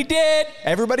 Everybody did.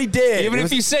 Everybody did. Even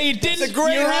if you say you didn't, it's a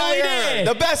great you really hire. did.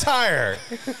 The best hire.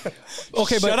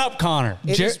 Okay, but shut up, Connor.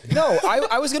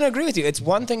 I was going to agree with you. It's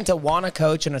one thing to want to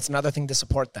coach, and it's another thing to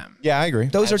support them. Yeah, I agree.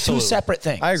 Those are two separate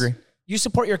things. I agree. You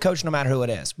support your coach no matter who it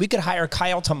is. We could hire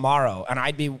Kyle tomorrow, and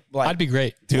I'd be like, I'd be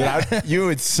great, dude. You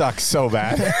would suck so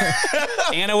bad.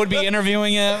 Anna would be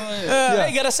interviewing him.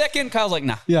 Hey, got a second? Kyle's like,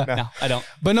 nah. Yeah. No, I don't.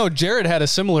 But no, Jared had a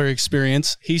similar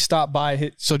experience. He stopped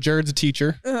by. So Jared's a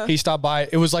teacher. He stopped by.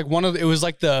 It was like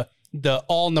the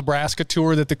all Nebraska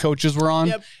tour that the coaches were on.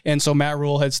 Yep. And so Matt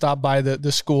Rule had stopped by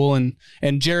the school and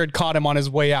Jared caught him on his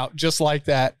way out just like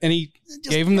that. And he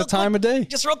gave him the time of day.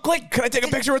 Just real quick. Can I take a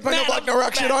picture with my No Block, No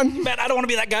Rock shit on? Matt, I don't want to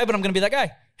be that guy, but I'm going to be that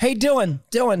guy. hey, Dylan,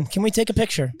 can we take a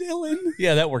picture? Dylan.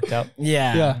 Yeah, that worked out.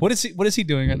 Yeah. What is he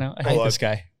doing right now? I hate this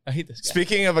guy.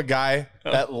 Speaking of a guy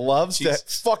that loves to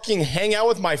fucking hang out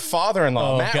with my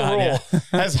father-in-law, Matt Rule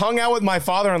has hung out with my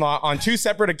father-in-law on 2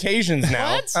 separate occasions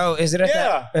now. What? Oh, is it at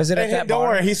that? Is it at that Don't bar?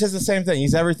 worry, he says the same thing.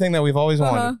 He's everything that we've always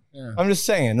wanted. Yeah. I'm just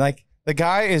saying, like, the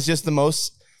guy is just the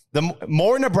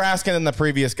more Nebraskan than the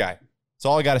previous guy. That's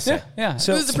all I got to say. Yeah.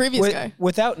 So who's the previous guy?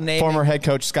 Without naming. Former head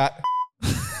coach Scott.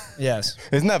 Yes.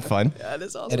 Isn't that fun? Yeah, it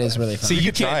is awesome. It is really fun. See,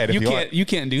 you can't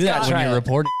do that when you're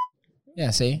reporting.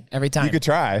 Yeah, see, every time. You could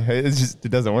try. It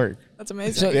doesn't work. That's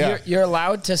amazing. So you're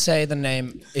allowed to say the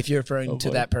name if you're referring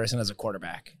to that person as a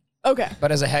quarterback. Okay.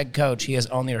 But as a head coach, he is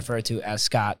only referred to as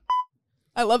Scott.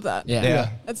 I love that. Yeah.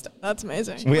 That's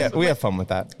amazing. We have fun with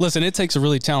that. Listen, it takes a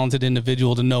really talented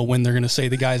individual to know when they're going to say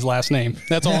the guy's last name.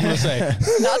 That's all I'm going to say.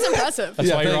 That's impressive.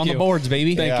 That's why you're on the boards,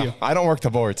 baby. Thank you. I don't work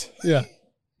the boards. Yeah.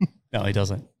 No, he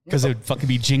doesn't. Because it would fucking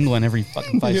be jingling every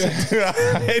fucking 5 seconds.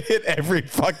 I'd hit every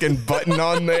fucking button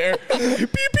on there. Pew,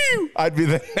 pew. I'd be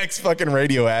the next fucking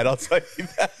radio ad. I'll tell you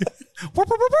that.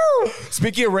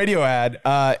 Speaking of radio ad,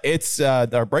 it's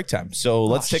our break time. So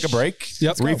let's take a break,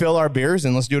 refill our beers,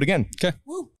 and let's do it again. Okay.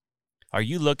 Are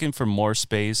you looking for more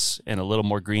space and a little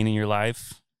more green in your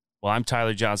life? Well, I'm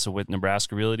Tyler Johnson with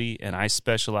Nebraska Realty, and I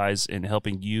specialize in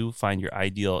helping you find your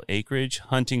ideal acreage,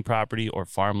 hunting property, or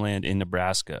farmland in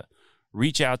Nebraska.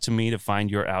 Reach out to me to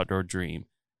find your outdoor dream.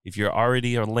 If you're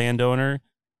already a landowner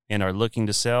and are looking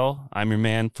to sell, I'm your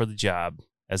man for the job.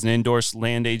 As an endorsed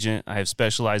land agent, I have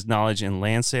specialized knowledge in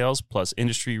land sales, plus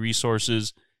industry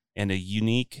resources and a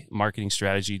unique marketing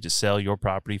strategy to sell your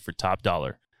property for top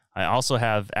dollar. I also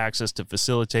have access to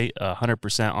facilitate a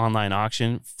 100% online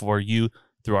auction for you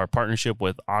through our partnership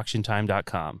with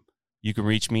auctiontime.com. You can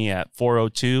reach me at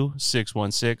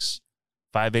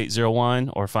 402-616-5801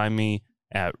 or find me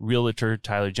at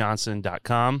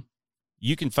realtortylerjohnson.com.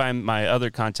 You can find my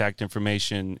other contact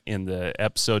information in the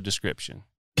episode description.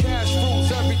 Cash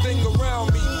rules everything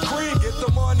around me. Green, get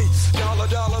the money. Dollar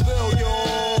bill,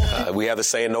 yo. We have the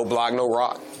saying, no block, no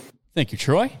rock. Thank you,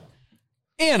 Troy.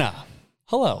 Anna,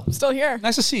 hello. Still here.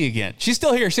 Nice to see you again. She's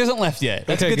still here. She hasn't left yet.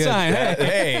 That's a good sign.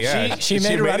 Hey, She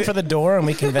made a run for the door, and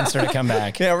we convinced her to come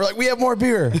back. Yeah, we're like, we have more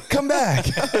beer. Come back.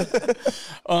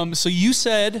 So you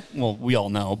said, well, we all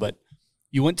know, but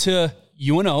you went to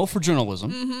UNO for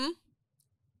journalism. Mm-hmm.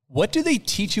 What do they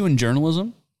teach you in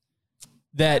journalism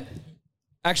that,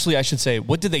 actually, I should say,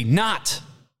 what do they not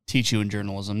teach you in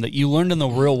journalism that you learned in the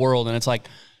real world? And it's like,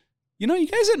 you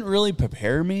guys didn't really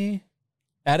prepare me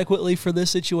adequately for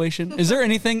this situation. Is there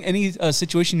any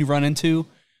situation you run into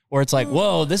where it's like,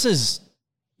 whoa, this is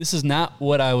not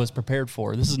what I was prepared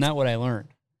for. This is not what I learned.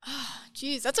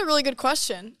 Geez, that's a really good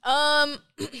question.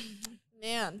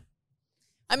 Man.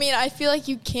 I mean, I feel like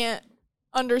you can't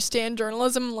understand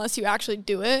journalism unless you actually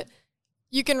do it.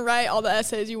 You can write all the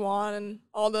essays you want and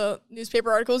all the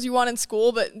newspaper articles you want in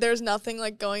school, but there's nothing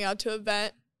like going out to an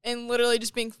event and literally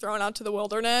just being thrown out to the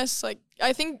wilderness. Like,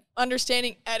 I think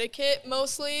understanding etiquette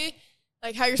mostly,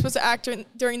 like how you're supposed to act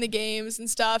during the games and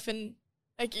stuff. And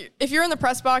like, if you're in the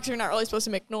press box, you're not really supposed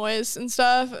to make noise and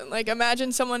stuff. And like,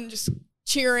 imagine someone just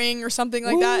cheering or something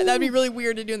like that. That'd be really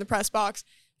weird to do in the press box. I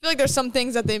feel like there's some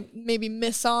things that they maybe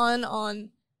miss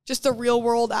on just the real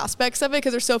world aspects of it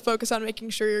because they're so focused on making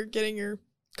sure you're getting your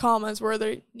commas where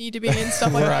they need to be and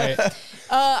stuff like that.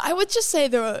 I would just say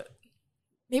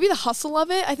maybe the hustle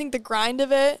of it. I think the grind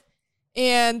of it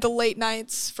and the late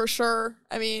nights for sure.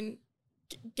 I mean,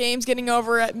 games getting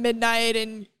over at midnight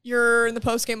and you're in the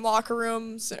post-game locker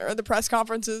rooms or the press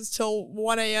conferences till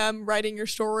 1 a.m. writing your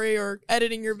story or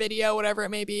editing your video, whatever it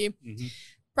may be. Mm-hmm.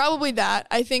 Probably that.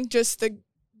 I think just the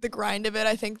grind of it.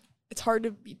 I think it's hard to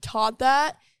be taught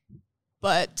that.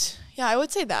 But yeah, I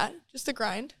would say that. Just the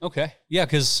grind. Okay. Yeah,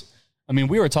 because, I mean,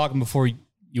 we were talking before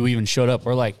you even showed up.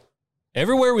 We're like,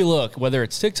 everywhere we look, whether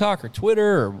it's TikTok or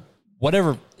Twitter or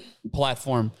whatever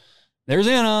platform, There's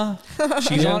Anna.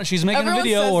 She's on. She's making Everyone a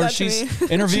video says or that to she's me.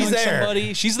 interviewing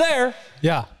somebody. She's there.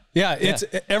 Yeah. It's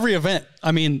every event.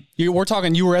 I mean, we're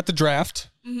talking. You were at the draft,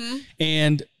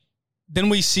 and then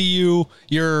we see you.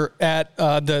 You're at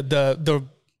the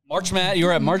March Madness. You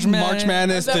were at March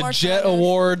Madness, the Jet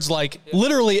Awards, like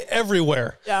literally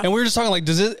everywhere. Yeah. And we were just talking like,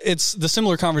 it's the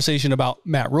similar conversation about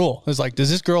Matt Rule. It's like, does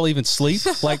this girl even sleep?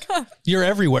 Like, you're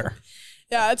everywhere.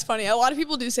 Yeah, it's funny. A lot of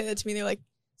people do say that to me. They're like,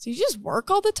 so you just work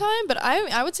all the time? But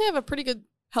I would say I have a pretty good,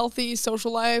 healthy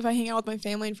social life. I hang out with my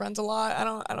family and friends a lot.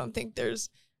 I don't think there's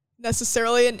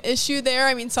necessarily an issue there.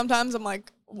 I mean, sometimes I'm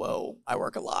like, whoa, I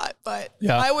work a lot, but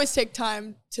I always take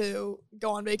time to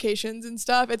go on vacations and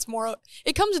stuff. It's more,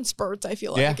 it comes in spurts. I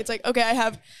feel like it's like, okay, I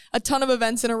have a ton of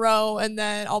events in a row and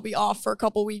then I'll be off for a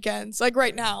couple weekends. Like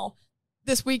right now,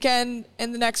 this weekend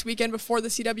and the next weekend before the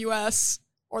CWS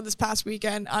or this past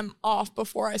weekend, I'm off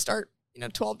before I start,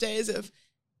 12 days of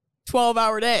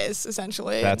 12-hour days,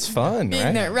 essentially. That's fun, being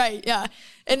right? there, right, yeah.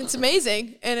 And it's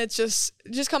amazing, and it just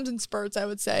comes in spurts, I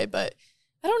would say. But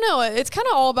I don't know. It's kind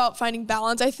of all about finding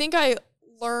balance. I think I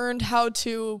learned how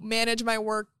to manage my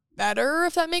work better,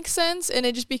 if that makes sense, and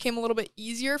it just became a little bit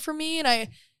easier for me, and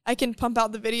I can pump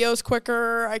out the videos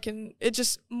quicker. It's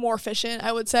just more efficient,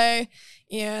 I would say,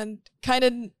 and kind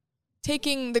of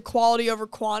taking the quality over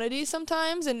quantity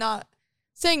sometimes and not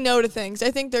saying no to things. I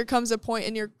think there comes a point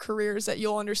in your careers that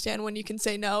you'll understand when you can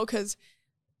say no, because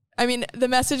I mean, the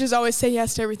message is always say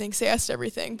yes to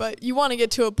everything, but you want to get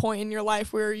to a point in your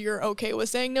life where you're okay with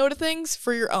saying no to things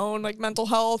for your own like mental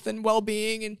health and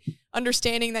well-being, and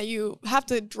understanding that you have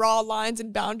to draw lines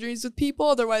and boundaries with people,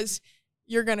 otherwise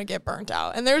you're going to get burnt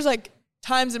out. And there's like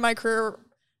times in my career,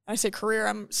 I say career,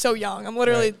 I'm so young. I'm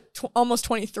literally almost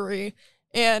 23.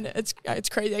 And it's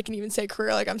crazy. I can even say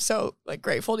career. Like I'm so like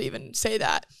grateful to even say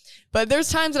that. But there's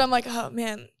times that I'm like, oh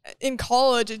man, in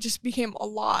college, it just became a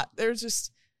lot. There's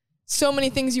just so many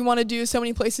things you want to do, so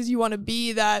many places you want to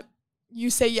be, that you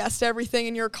say yes to everything.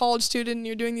 And you're a college student and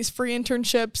you're doing these free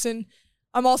internships. And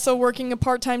I'm also working a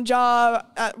part-time job.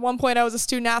 At one point I was a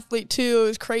student athlete too. It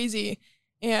was crazy.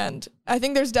 And I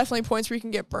think there's definitely points where you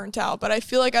can get burnt out, but I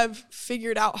feel like I've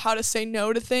figured out how to say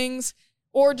no to things.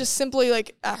 Or just simply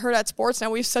like at Hurrdat Sports now,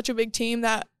 we have such a big team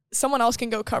that someone else can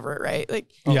go cover it, right? Like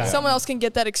someone else can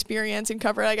get that experience and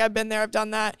cover it. Like I've been there, I've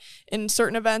done that in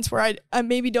certain events where I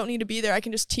maybe don't need to be there. I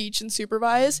can just teach and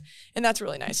supervise. And that's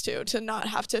really nice too, to not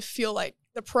have to feel like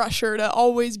the pressure to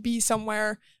always be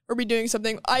somewhere or be doing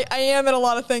something. I am at a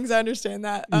lot of things. I understand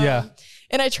that.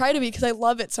 And I try to be because I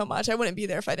love it so much. I wouldn't be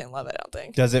there if I didn't love it, I don't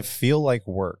think. Does it feel like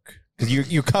work?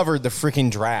 Because you covered the freaking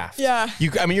draft. Yeah.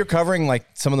 You're covering like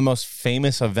some of the most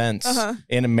famous events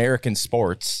in American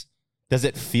sports. Does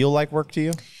it feel like work to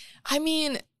you? I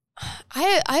mean,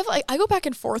 I go back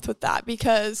and forth with that,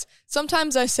 because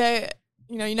sometimes I say,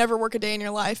 you never work a day in your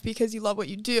life because you love what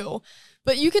you do,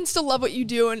 but you can still love what you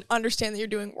do and understand that you're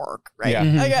doing work, right? Yeah.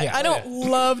 Like I don't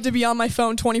love to be on my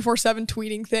phone 24/7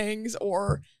 tweeting things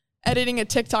or editing a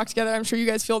TikTok together. I'm sure you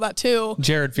guys feel that too.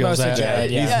 Jared feels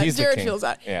that. He's Jared feels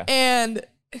that. Yeah.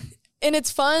 And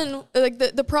it's fun. Like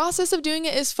the process of doing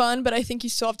it is fun, but I think you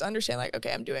still have to understand like,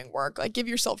 okay, I'm doing work. Like give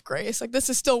yourself grace. Like this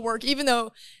is still work, even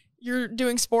though you're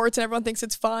doing sports and everyone thinks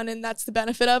it's fun and that's the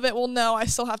benefit of it. Well, no, I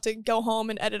still have to go home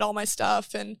and edit all my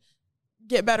stuff and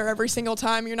get better every single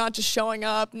time. You're not just showing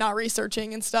up, not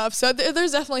researching and stuff. So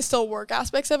there's definitely still work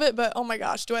aspects of it, but oh my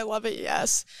gosh, do I love it?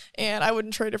 Yes. And I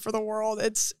wouldn't trade it for the world.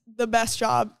 It's the best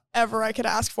job ever I could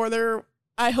ask for.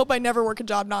 I hope I never work a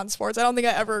job non-sports. I don't think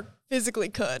I ever physically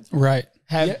could. Right.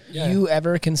 Have you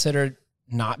ever considered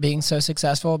not being so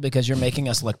successful because you're making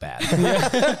us look bad?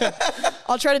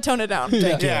 I'll try to tone it down.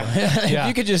 Thank you. If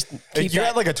you could just keep you're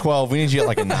at like a 12. We need you at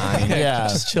like a 9.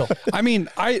 Just chill. I mean,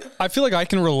 I feel like I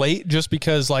can relate just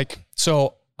because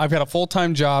so I've got a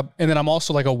full-time job and then I'm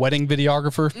also like a wedding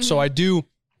videographer. Mm-hmm. So I do,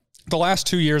 the last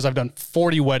 2 years I've done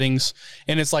 40 weddings,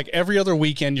 and it's like every other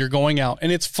weekend you're going out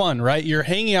and it's fun, right? You're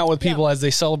hanging out with people as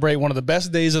they celebrate one of the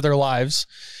best days of their lives.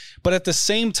 But at the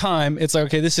same time, it's like,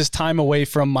 okay, this is time away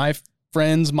from my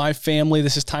friends, my family.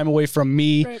 This is time away from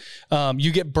me. Right.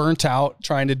 You get burnt out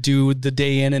trying to do the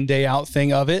day in and day out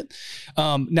thing of it.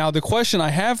 Now, the question I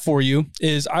have for you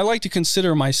is, I like to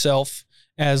consider myself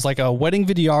as like a wedding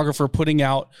videographer putting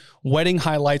out wedding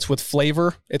highlights with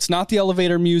flavor. It's not the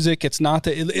elevator music. It's not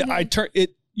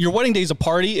your wedding day is a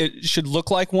party. It should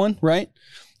look like one, right?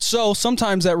 So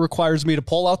sometimes that requires me to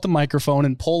pull out the microphone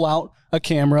and pull out a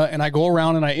camera, and I go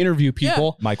around and I interview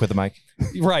people. Mike with a mic.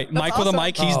 Right. That's Mike awesome. With a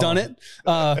mic. He's done it.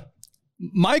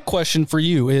 My question for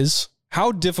you is,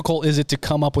 how difficult is it to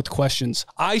come up with questions?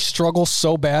 I struggle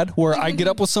so bad where I get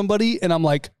up with somebody and I'm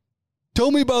like,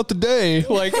 tell me about the day.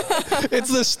 Like,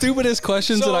 it's the stupidest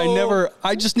questions that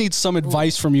I just need some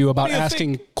advice from you about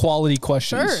asking quality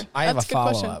questions. Sure. I have That's a good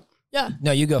question. follow-up. Yeah.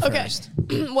 No, you go Okay. first.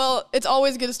 Well, it's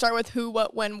always good to start with who,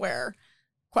 what, when, where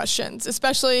questions,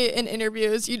 especially in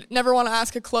interviews. You never want to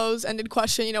ask a closed-ended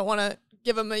question. You don't want to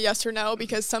give them a yes or no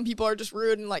because some people are just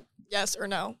rude and like yes or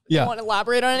no. They don't want to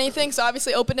elaborate on anything. So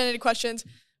obviously open-ended questions,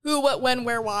 who, what, when,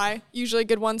 where, why, usually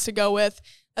good ones to go with.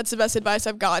 That's the best advice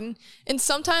I've gotten. And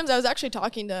sometimes I was actually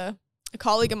talking to a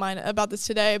colleague of mine about this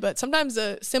today, but sometimes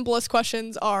the simplest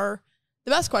questions are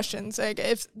the best questions. Like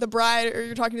if the bride or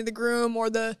you're talking to the groom or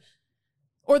the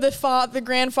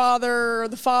grandfather or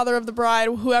the father of the bride,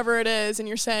 whoever it is, and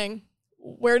you're saying,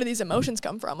 where do these emotions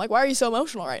come from? Like, why are you so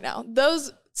emotional right now?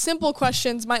 Those simple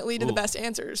questions might lead to the best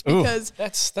answers because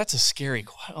that's a scary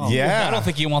question. Yeah. I don't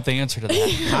think you want the answer to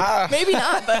that. maybe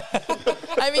not, but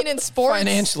I mean, in sports,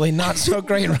 Financially, not so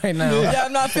great right now. yeah,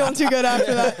 I'm not feeling too good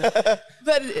after that.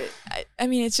 But I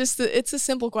mean, it's the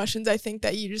simple questions I think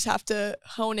that you just have to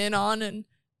hone in on, and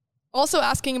also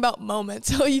asking about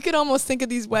moments. So you could almost think of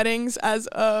these weddings as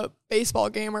a baseball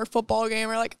game or a football game,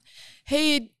 or like,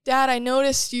 hey, Dad, I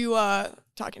noticed you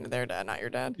talking to their dad, not your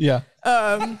dad. Yeah.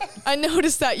 I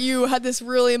noticed that you had this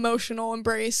really emotional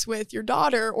embrace with your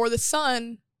daughter or the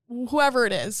son, whoever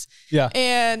it is. Yeah.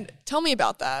 And tell me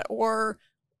about that, or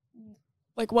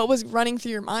like what was running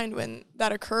through your mind when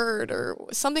that occurred, or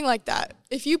something like that.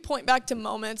 If you point back to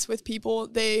moments with people,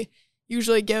 they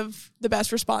usually give the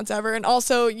best response ever. And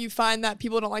also you find that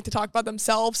people don't like to talk about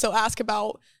themselves. So ask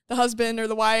about the husband or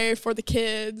the wife or the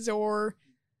kids or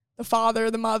the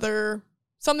father, the mother,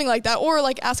 something like that. Or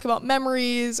like ask about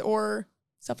memories or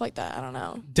stuff like that. I don't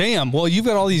know. Damn. Well, you've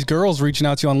got all these girls reaching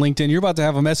out to you on LinkedIn. You're about to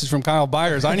have a message from Kyle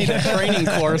Byers. I need a training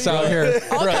course out here.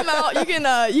 I'll come out.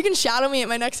 You can shadow me at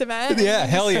my next event. Yeah,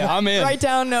 hell yeah. I'm in. Write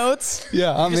down notes.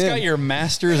 Yeah, I'm You just in. got your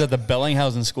master's at the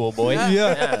Bellinghausen school, boy.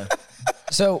 Yeah.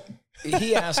 So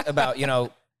he asked about,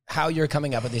 how you're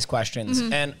coming up with these questions.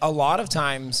 Mm-hmm. And a lot of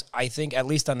times, I think, at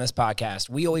least on this podcast,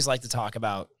 we always like to talk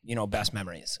about, best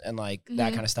memories and like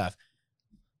that kind of stuff.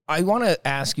 I want to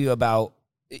ask you about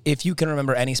if you can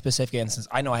remember any specific instance.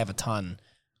 I know I have a ton.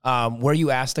 Where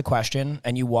you asked a question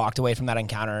and you walked away from that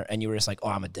encounter and you were just like, oh,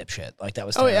 I'm a dipshit. Like that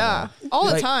was terrible. Yeah. All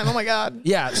the Like- time. Oh my God.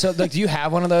 Yeah. So like, do you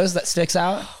have one of those that sticks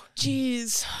out?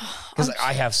 Jeez. Because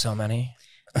I have so many.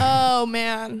 Oh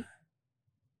man.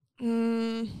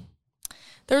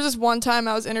 There was this one time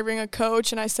I was interviewing a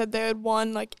coach and I said they had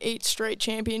won like 8 straight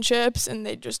championships and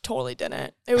they just totally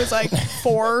didn't. It was like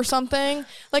 4 or something.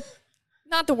 Like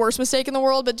not the worst mistake in the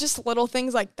world, but just little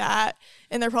things like that.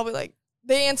 And they're probably like,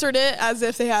 they answered it as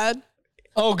if they had.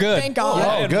 Oh, good. Thank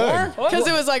God. Oh, good. Because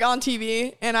it was like on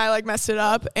TV and I like messed it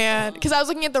up. And because I was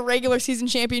looking at the regular season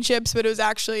championships, but it was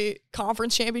actually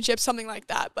conference championships, something like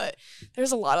that. But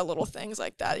there's a lot of little things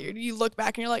like that. You look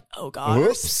back and you're like, oh God.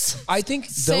 Whoops. I think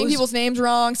Saying people's names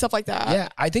wrong, stuff like that. Yeah,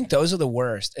 I think those are the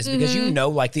worst. Is because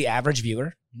like the average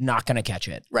viewer not gonna catch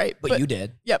it, Right. But you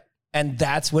did. Yep. And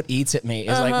that's what eats at me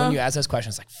is like when you ask those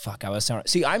questions, like, fuck, I was so.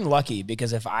 See, I'm lucky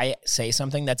because if I say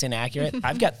something that's inaccurate,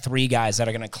 I've got 3 guys that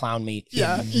are gonna clown me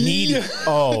immediately.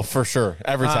 Oh, for sure.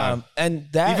 Every time. And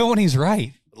that Even when he's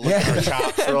right. Look at the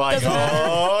chops. They're like,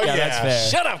 oh, yeah. that's fair.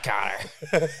 Shut up,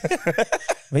 Connor.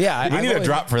 But yeah, We I've need a always-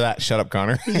 drop for that. Shut up,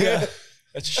 Connor. That's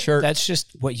a shirt. That's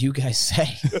just what you guys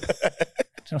say. I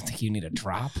don't think you need a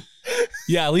drop.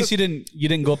 Yeah, at least you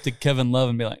didn't go up to Kevin Love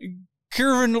and be like,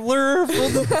 Kevin Love.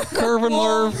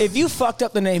 If you fucked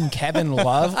up the name Kevin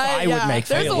Love, I would make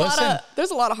fun.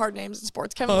 There's a lot of hard names in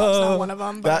sports. Kevin Love's not one of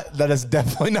them. But That is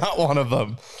definitely not one of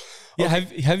them. Yeah,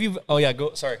 have you? Oh yeah,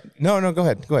 go. Sorry. No, go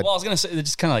ahead. Go ahead. Well, I was gonna say,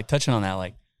 just kind of like touching on that,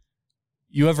 like,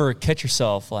 you ever catch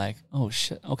yourself like, oh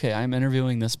shit, okay, I'm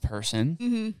interviewing this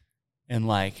person, and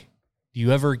like, do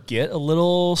you ever get a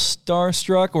little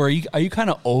starstruck, or are you kind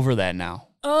of over that now?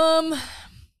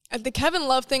 The Kevin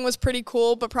Love thing was pretty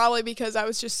cool, but probably because I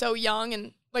was just so young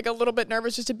and like a little bit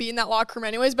nervous just to be in that locker room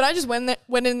anyways. But I just went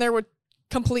in there with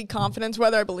complete confidence,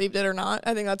 whether I believed it or not.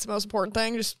 I think that's the most important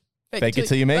thing. Just fake it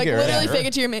till you make it. Literally fake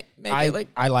it till you make it. Like,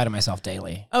 I lie to myself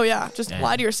daily. oh yeah, just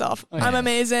lie to yourself. I'm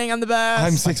amazing. I'm the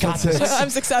best. I'm 6'6". I'm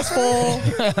successful.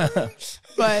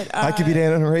 But I could beat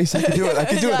Anna in a race. I could do it. I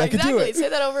could do it. I could do exactly. it. Say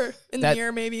that over in the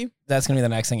mirror, maybe. That's going to be the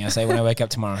next thing I say when I wake up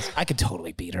tomorrow. I could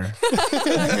totally beat her.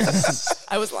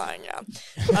 I was lying, yeah.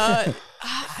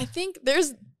 I think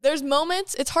there's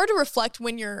moments, it's hard to reflect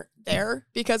when you're there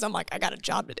because I'm like, I got a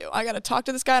job to do. I got to talk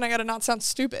to this guy and I got to not sound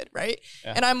stupid, right?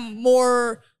 Yeah. And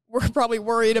we're probably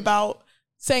worried about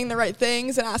saying the right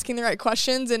things and asking the right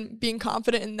questions and being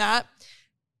confident in that.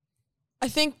 I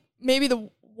think maybe the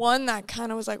one that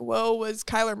kind of was like, whoa, was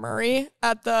Kyler Murray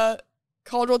at the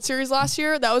College World Series last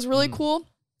year. That was really cool.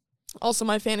 Also,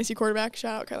 my fantasy quarterback.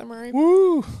 Shout out Kyler Murray.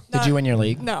 Woo! Did you win your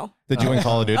league? No. Did you win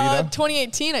Call of Duty though?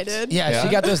 2018, I did. Yeah, she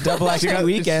got those double XP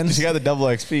weekends. She got the double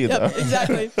XP though.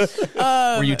 Exactly.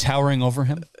 Were you towering over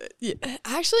him? Yeah,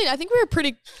 actually, I think we were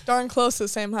pretty darn close to the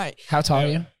same height. How tall are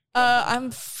you?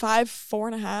 I'm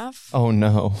 5'4.5". Oh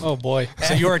no! Oh boy!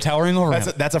 So you are towering over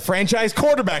him. That's a franchise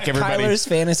quarterback. Everybody. Kyler's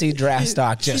fantasy draft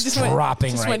stock just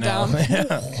dropping right now.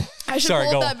 I should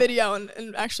hold that video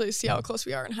and actually see how close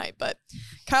we are in height. But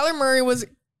Kyler Murray was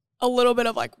a little bit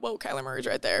of like, whoa, Kyler Murray's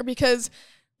right there, because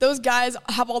those guys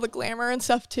have all the glamour and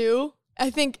stuff too. I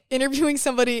think interviewing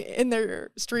somebody in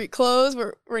their street clothes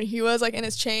where he was like in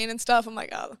his chain and stuff, I'm like,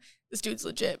 oh, this dude's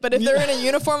legit. But if they're in a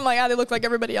uniform, I'm like, they look like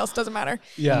everybody else. Doesn't matter.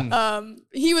 Yeah.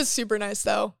 He was super nice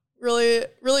though. Really,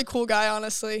 really cool guy,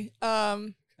 honestly.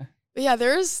 But yeah,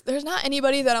 there's not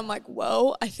anybody that I'm like,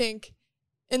 whoa. I think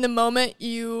in the moment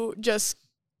you just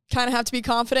kind of have to be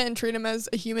confident and treat him as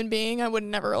a human being. I would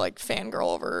never like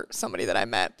fangirl over somebody that I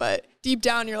met, but deep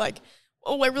down you're like,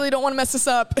 oh, I really don't want to mess this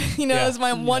up. It's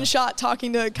my one shot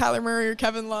talking to Kyler Murray or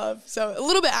Kevin Love. So a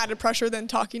little bit added pressure than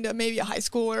talking to maybe a high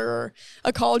schooler or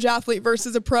a college athlete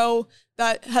versus a pro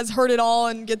that has heard it all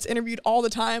and gets interviewed all the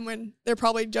time when they're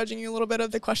probably judging you a little bit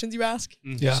of the questions you ask.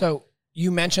 Yeah. So you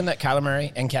mentioned that Kyler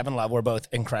Murray and Kevin Love were both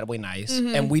incredibly nice,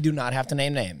 and we do not have to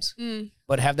name names.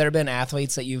 But have there been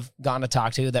athletes that you've gone to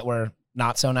talk to that were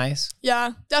not so nice?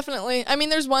 Yeah, definitely. I mean,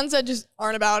 there's ones that just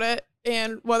aren't about it.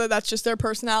 And whether that's just their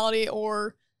personality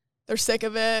or they're sick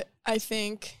of it, I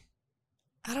think,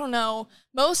 I don't know.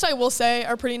 Most, I will say,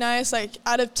 are pretty nice. Like,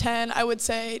 out of 10, I would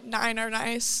say 9 are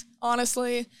nice,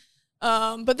 honestly.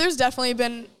 But there's definitely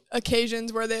been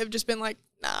occasions where they've just been like,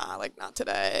 nah, like, not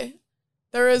today.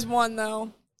 There is one,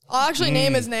 though. I'll actually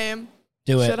name his name.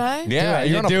 Do it. Should I? Yeah,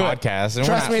 you're on a podcast. And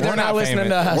Trust me, they're not listening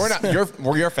to us.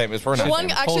 You're famous. We're not.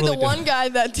 The one guy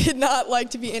that did not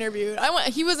like to be interviewed.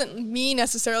 He wasn't mean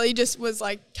necessarily. He just was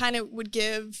like kind of would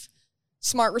give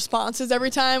smart responses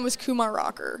every time. Was Kumar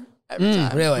Rocker every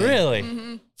time? Really?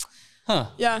 Mm-hmm. Huh?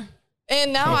 Yeah.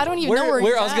 And now I don't even know where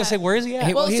he's I was gonna say, where is he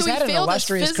at? Well, he's so had he an failed his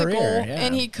illustrious physical, career, yeah.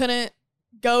 and he couldn't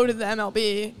go to the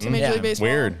MLB to Major League Baseball.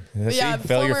 Weird. But yeah,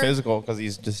 fail your physical because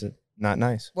he's just not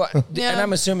nice. Well, and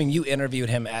I'm assuming you interviewed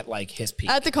him at like his peak.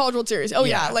 At the College World Series. Oh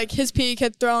yeah, like his peak,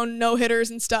 had thrown no-hitters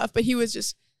and stuff, but he was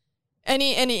just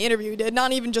any interview he did,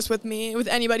 not even just with me, with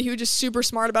anybody, he was just super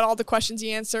smart about all the questions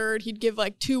he answered. He'd give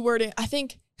like 2-word I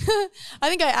think I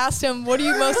asked him, what are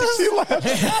you most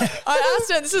I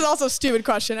asked him, this is also a stupid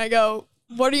question. I go,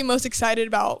 what are you most excited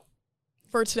about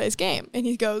for today's game? And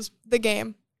he goes, the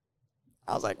game.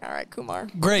 I was like, all right, Kumar.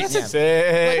 Great.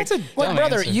 That's a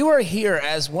brother, answer. You are here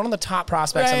as one of the top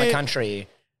prospects in the country.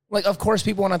 Like, of course,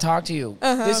 people want to talk to you.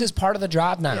 This is part of the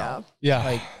job now.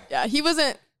 Yeah.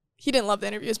 He didn't love the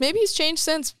interviews. Maybe he's changed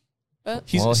since. But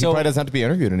he probably doesn't have to be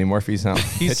interviewed anymore if he's not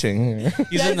pitching.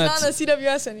 He's not in the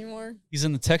CWS anymore. He's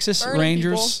in the Texas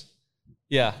Rangers. People.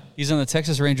 Yeah, he's in the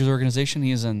Texas Rangers organization.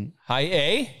 He's in High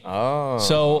A. Oh.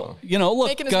 So, look,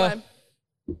 making his way.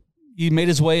 He made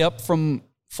his way up from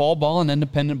fall ball and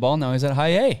independent ball. Now he's at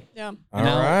High A. Yeah. All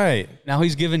right. Now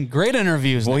he's giving great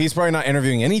interviews. Well, he's probably not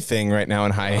interviewing anything right now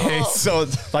in High A. So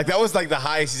like that was like the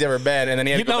highest he's ever been, and then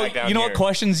he had to go back down. You know what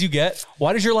questions you get?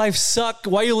 Why does your life suck?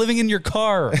 Why are you living in your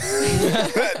car?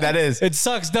 That is. It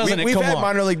sucks, doesn't it? We've had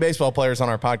minor league baseball players on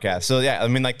our podcast, so yeah, I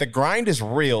mean, like the grind is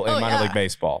real in minor league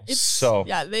baseball.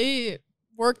 They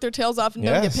work their tails off and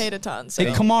don't get paid a ton. So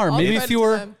hey, Kumar, maybe if you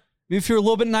were a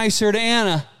little bit nicer to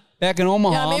Anna back in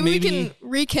Omaha. Yeah, maybe we can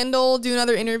rekindle, do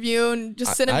another interview, and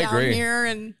just sit him down here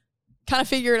and kind of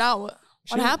figure it out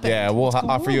what happened. Yeah, we'll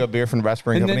offer you a beer from the Nebraska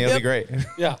Brewing Company. It'll be great.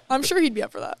 Yeah. I'm sure he'd be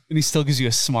up for that. And he still gives you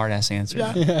a smart-ass answer.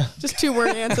 Yeah. Just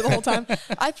 2-word answer the whole time.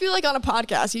 I feel like on a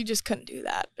podcast, you just couldn't do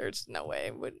that. There's no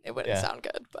way it wouldn't sound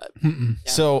good. But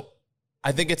So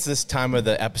I think it's this time of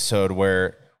the episode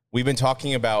where we've been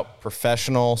talking about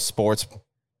professional sports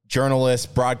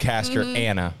journalist, broadcaster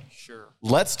Anna. Sure.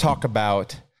 Let's talk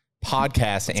about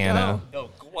podcast Anna.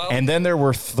 And then there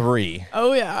were 3.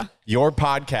 Oh, yeah. Your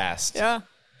podcast. Yeah.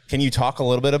 Can you talk a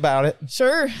little bit about it?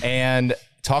 Sure. And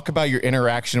talk about your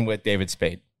interaction with David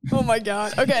Spade. Oh, my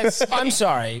God. Okay. I'm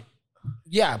sorry.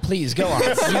 Yeah, please, go on.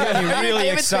 You got me really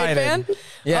David excited. Spade fan?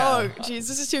 Yeah. Oh, geez,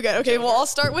 this is too good. Okay, well, I'll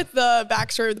start with the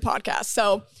backstory of the podcast.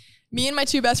 So me and my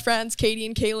 2 best friends, Katie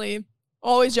and Kaylee,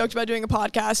 always joked about doing a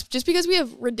podcast just because we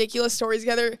have ridiculous stories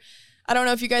together. I don't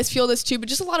know if you guys feel this too, but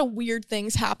just a lot of weird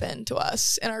things happen to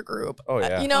us in our group. Oh,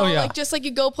 yeah. Like just like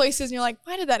you go places and you're like,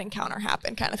 why did that encounter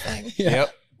happen kind of thing.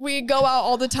 Yep. We go out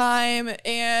all the time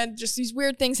and just these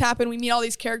weird things happen. We meet all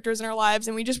these characters in our lives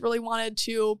and we just really wanted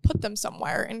to put them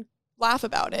somewhere and laugh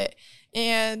about it.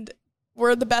 And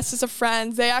we're the bestest of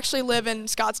friends. They actually live in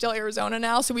Scottsdale, Arizona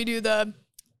now. So we do the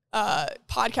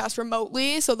podcast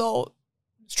remotely. So they'll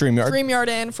StreamYard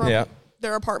in from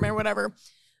their apartment or whatever.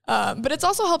 But it's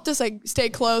also helped us like stay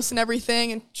close and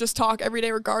everything and just talk every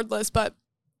day regardless. But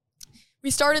we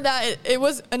started that. It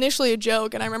was initially a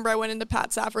joke. And I remember I went into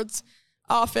Pat Safford's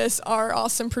office, our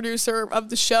awesome producer of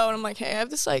the show. And I'm like, hey, I have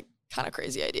this like kind of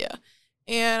crazy idea.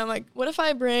 And I'm like, what if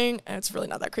I bring, and it's really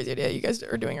not that crazy idea, you guys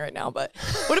are doing it right now, but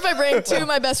what if I bring two of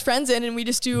my best friends in and we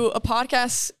just do a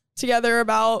podcast together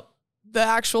about the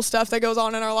actual stuff that goes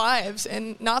on in our lives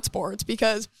and not sports?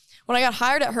 Because when I got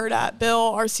hired at Hurrdat, Bill,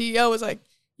 our CEO, was like,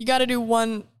 you got to do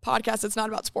one podcast that's not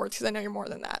about sports because I know you're more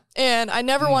than that. And I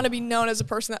never want to be known as a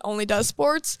person that only does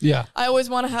sports. Yeah. I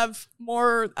always want to have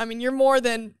more. I mean, you're more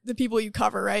than the people you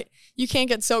cover, right? You can't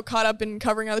get so caught up in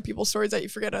covering other people's stories that you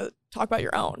forget to talk about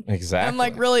your own. Exactly. I'm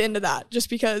like really into that just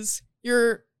because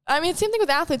same thing with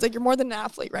athletes. Like you're more than an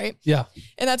athlete, right? Yeah.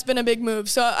 And that's been a big move.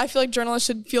 So I feel like journalists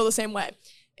should feel the same way.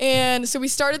 And so we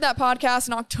started that podcast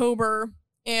in October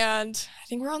and I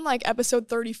think we're on like episode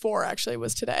 34 actually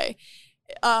was today.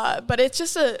 But it's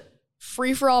just a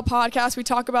free-for-all podcast. We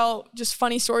talk about just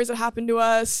funny stories that happened to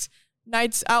us,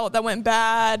 nights out that went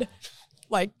bad,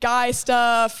 like guy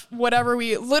stuff, whatever,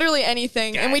 literally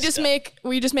anything. And we just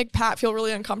make Pat feel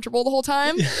really uncomfortable the whole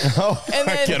time.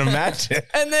 I can imagine.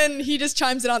 And then he just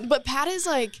chimes it on. But Pat is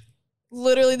like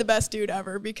literally the best dude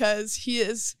ever because he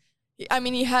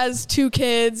has 2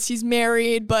 kids, he's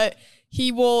married, but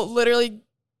he will literally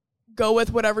go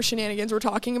with whatever shenanigans we're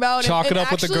talking about. Chalk it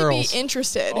up with the girls. Be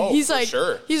interested. Oh, he's for like,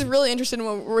 sure. He's really interested in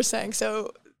what we're saying.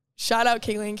 So shout out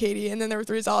Kaylee and Katie. And then there were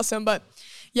 3 is awesome. But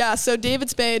yeah, so David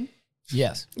Spade.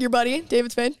 Yes. Your buddy,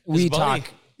 David Spade. We talk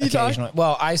occasionally.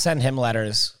 Well, I send him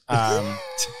letters. I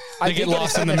get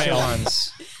lost in the mail.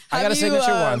 Once. I got a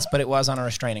signature once, but it was on a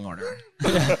restraining order.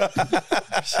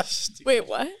 Wait,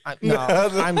 what? No,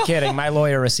 I'm kidding. My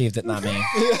lawyer received it, not me.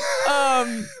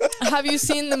 Have you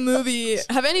seen the movie?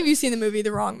 Have any of you seen the movie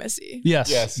The Wrong Missy?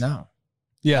 Yes. No.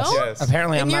 Yes. No? Yes.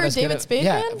 Apparently, And I'm you're not a as good David at, Spade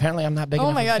yeah, fan? apparently I'm not big Oh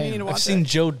enough my of a God, fan. you need to watch I've seen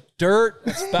Joe Dirt.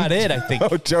 That's about it, I think.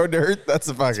 Oh, Joe Dirt. That's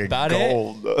a fucking About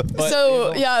gold.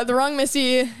 So yeah, The Wrong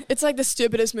Missy, it's like the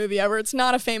stupidest movie ever. It's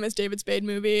not a famous David Spade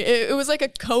movie. It was like a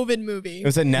COVID movie. It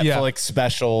was a Netflix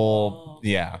special.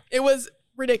 Yeah. It was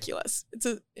ridiculous.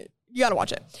 You gotta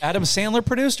watch it. Adam Sandler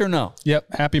produced or no?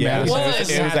 Yep. Happy Madison. Well, It was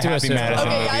a Happy Madison Okay,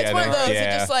 movie, yeah, it's I one of think. those. Yeah.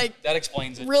 It's just like That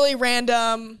explains it. really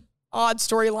random, odd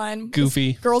storyline.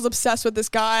 Goofy. This girl's obsessed with this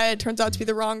guy. It turns out to be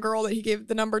the wrong girl that he gave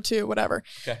the number to, whatever.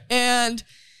 Okay. And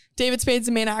David Spade's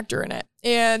the main actor in it.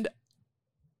 And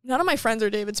none of my friends are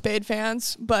David Spade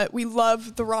fans, but we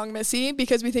love The Wrong Missy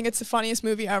because we think it's the funniest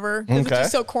movie ever. Because it's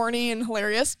just so corny and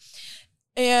hilarious.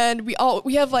 And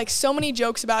we have like so many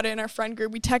jokes about it in our friend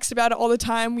group. We text about it all the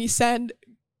time. We send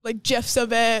like GIFs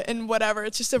of it and whatever.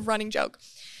 It's just a running joke.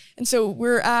 And so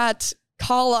we're at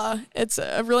Kala. It's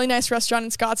a really nice restaurant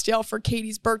in Scottsdale for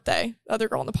Katie's birthday, the other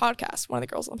girl on the podcast, one of the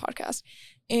girls on the podcast.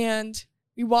 And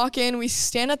we walk in, we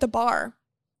stand at the bar,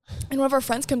 and one of our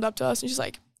friends comes up to us and she's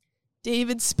like,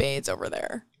 David Spade's over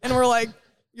there. And we're like,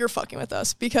 you're fucking with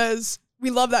us because we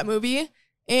love that movie.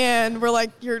 And we're like,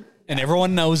 and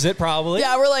everyone knows it probably.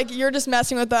 Yeah, we're like, you're just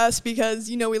messing with us because,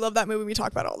 you know, we love that movie. We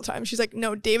talk about it all the time. She's like,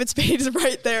 no, David Spade is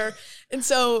right there. And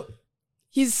so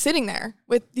he's sitting there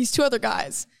with these 2 other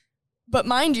guys. But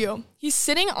mind you, he's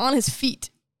sitting on his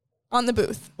feet on the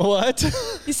booth. What?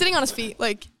 He's sitting on his feet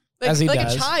like As he a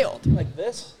does. child. Like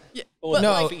this? Yeah, Oh, but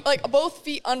no. like both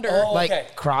feet under. Oh, Like okay.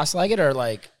 cross-legged or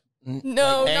like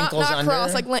No, like not ankles under?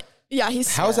 cross. Yeah,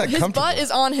 How is that his comfortable? butt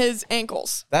is on his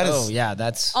ankles That is. Oh yeah,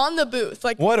 that's on the booth.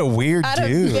 Like What a weird at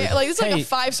dude. like it's like Hey, a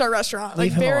 5-star restaurant. Like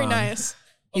leave him very alone. nice.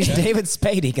 he's David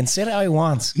Spade. He can sit how he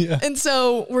wants. Yeah. And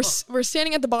so we're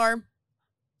standing at the bar.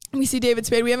 And we see David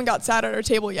Spade. We haven't got sat at our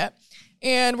table yet.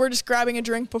 And we're just grabbing a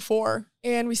drink before.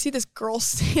 And we see this girl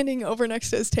standing over next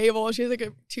to his table. She has like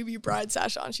a 2B bride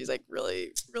sash on. She's like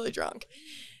really, really drunk.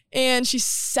 And she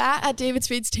sat at David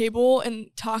Spade's table and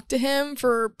talked to him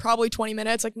for probably 20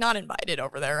 minutes, like not invited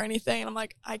over there or anything. And I'm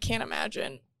like, I can't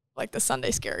imagine like the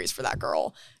Sunday scaries for that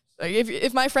girl. Like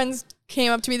if my friends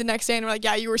came up to me the next day and were like,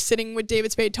 yeah, you were sitting with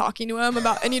David Spade talking to him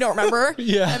about, and you don't remember.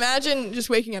 Yeah. Imagine just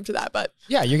waking up to that. But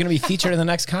Yeah, you're gonna be featured in the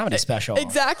next comedy special.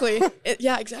 exactly.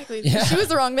 Exactly. Yeah. She was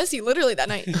the wrong Missy literally that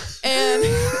night.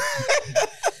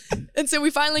 And so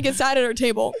we finally get sat at our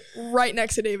table right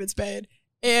next to David Spade.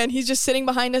 And he's just sitting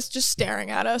behind us, just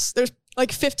staring at us. There's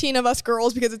like 15 of us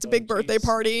girls because it's a big birthday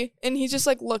party. And he's just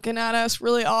like looking at us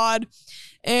really odd.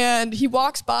 And he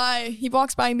walks by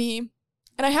me.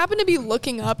 And I happen to be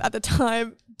looking up at the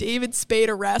time. David Spade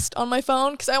arrest on my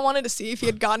phone because I wanted to see if he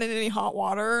had gotten in any hot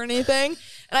water or anything.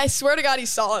 And I swear to God, he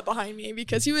saw it behind me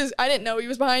because I didn't know he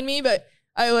was behind me, but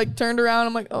I like turned around.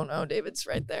 I'm like, oh no, David's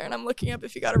right there. And I'm looking up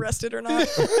if he got arrested or not. I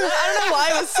don't know why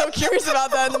I was so curious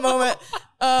about that in the moment.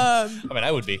 I mean,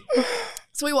 I would be.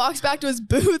 So he walks back to his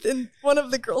booth and one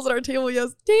of the girls at our table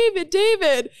yells,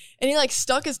 David. And he like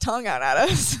stuck his tongue out at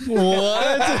us.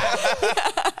 What?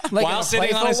 Like while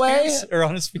sitting on his feet or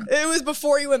on his feet? It was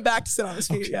before he went back to sit on his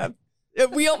feet. Okay. Yeah.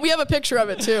 We have a picture of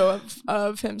it too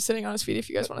of him sitting on his feet if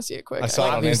you guys want to see it quick. I saw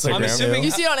it on Instagram. I'm assuming,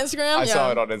 you see it on Instagram? I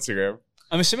saw it on Instagram.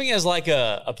 I'm assuming it as like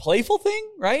a playful thing,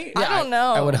 right? Yeah, I don't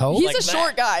know. I would hope. He's like a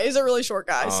short guy. He's a really short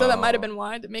guy. So that might have been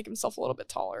why to make himself a little bit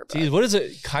taller. But. Jeez, what is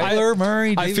it? Kyler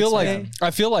Murray? I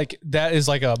feel like that is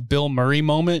like a Bill Murray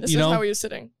moment. This you is know how he was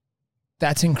sitting.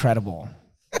 That's incredible.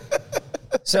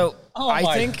 So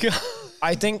I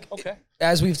think okay.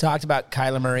 As we've talked about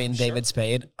Kyler Murray and David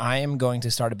Spade, I am going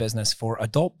to start a business for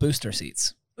adult booster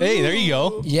seats. Hey, there you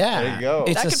go. Yeah. There you go.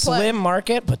 It's a slim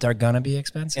market, but they're going to be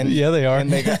expensive. And yeah, they are.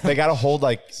 And they got to hold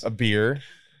like a beer.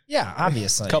 Yeah,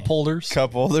 obviously. Cup holders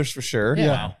for sure.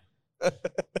 Yeah.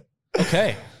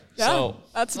 Okay. Yeah, so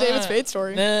that's David Spade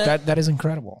story. That is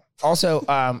incredible.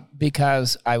 Also,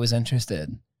 because I was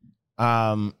interested,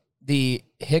 the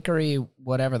Hickory,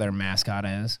 whatever their mascot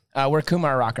is, where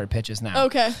Kumar Rocker pitches now.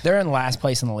 Okay. They're in last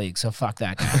place in the league, so fuck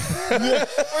that guy.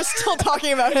 We're still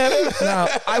talking about him. No,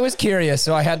 I was curious,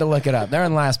 so I had to look it up. They're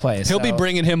in last place. He'll be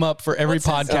bringing him up for every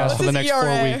podcast for the next 4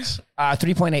 weeks.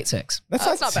 3.86.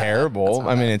 That's not terrible.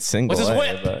 I mean, it's single. What's his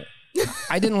whip? But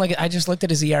I didn't look at. I just looked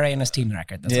at his ERA and his team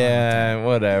record. That's yeah,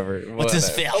 whatever. What's his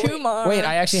fail? Kumar. Wait,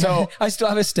 I actually I still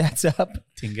have his stats up.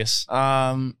 Tingus.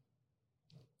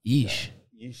 Yeesh.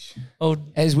 Oh,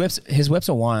 his whip's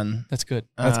a 1. That's good.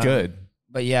 That's good.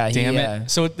 But yeah, damn it.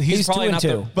 So he's probably 2 not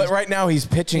and 2. But right now he's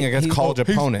pitching against college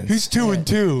opponents. He's 2 and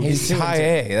 2. He's high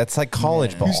A. That's like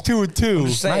college ball. He's 2 and 2.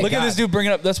 Look at this dude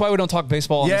bringing up. That's why we don't talk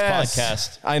baseball on this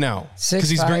podcast. I know. Because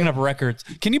he's bringing up records.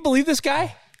 Can you believe this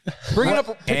guy? Bringing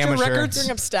up pitcher records?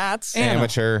 Bring up stats.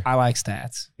 Amateur. I like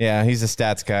stats. Yeah, he's a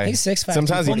stats guy. He's 6'5".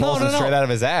 Sometimes he pulls them straight out of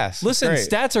his ass. Listen,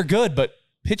 stats are good, but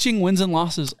pitching wins and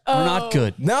losses are not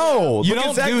good. No, you look don't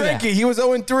at Zach do that. Greinke. He was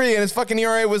 0-3, and his fucking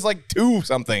ERA was like 2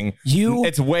 something.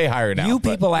 It's way higher now. You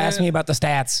people asked me about the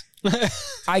stats.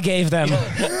 I gave them.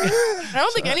 I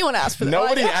don't think anyone asked for that.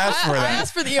 Nobody asked for that. I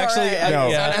asked for the ERA.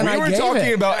 No, we were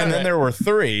talking about, and then there were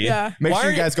 3. Yeah. Make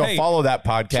sure you guys go follow that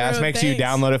podcast. True, Make sure you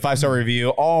download it, 5-star review,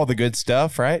 all the good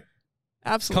stuff, right?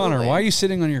 Absolutely. Connor, why are you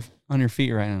sitting on your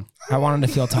feet right now? I wanted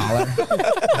to feel taller.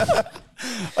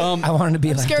 I wanted to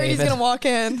be like scared David. he's gonna walk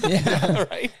in. Yeah.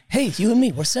 Right. Hey, you and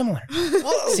me, we're similar.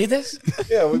 See this?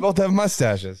 Yeah, we both have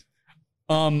mustaches.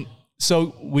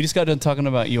 So we just got done talking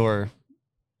about your.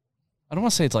 I don't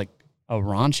want to say it's like a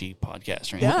raunchy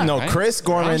podcast, right? Yeah. No, right? Chris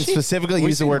Gorman Raunchy? specifically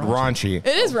used the word raunchy. It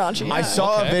is raunchy. I Yeah.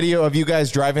 saw a video of you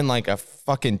guys driving like a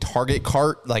fucking Target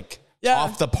cart, like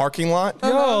off the parking lot.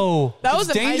 Yo, That was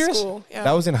in dangerous. high school. Yeah.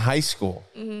 That was in high school.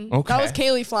 Mhm. Okay. That was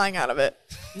Kaylee flying out of it.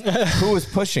 Who was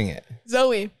pushing it?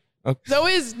 Zoe. Okay.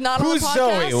 Zoe is not Who's on the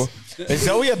podcast. Zoe? Is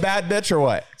Zoe a bad bitch or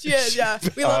what? She is, yeah.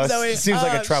 We love Zoe. Seems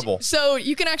like a trouble. So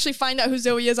you can actually find out who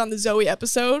Zoe is on the Zoe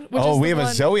episode. Which Oh, is we the have a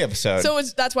one- Zoe episode. So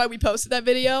that's why we posted that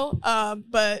video.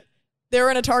 But they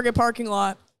were in a Target parking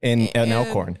lot. in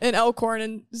Elkhorn. In Elkhorn.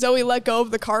 And Zoe let go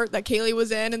of the cart that Kaylee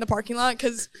was in the parking lot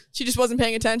because she just wasn't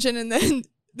paying attention. And then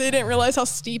they didn't realize how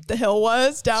steep the hill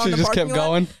was down She the just parking kept lot.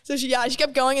 going? So she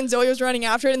kept going and Zoe was running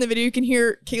after it. In the video, you can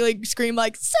hear Kaylee scream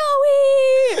like,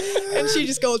 Zoe! And she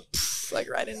just goes like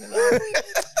right into the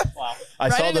I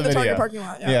right saw into the video. Target parking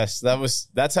lot. Yeah. Yes,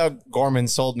 that's how Gorman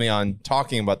sold me on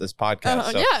talking about this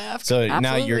podcast. So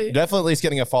now you're absolutely. definitely at least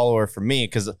getting a follower from me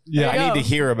because There you I need go. to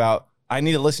hear about. I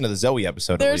need to listen to the Zoe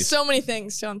episode. at There's least. so many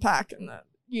things to unpack in that.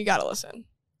 You got to listen.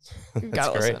 You That's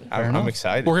got to great. listen. I'm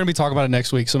excited. We're going to be talking about it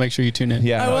next week, so make sure you tune in.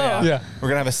 Yeah, I will. Yeah. We're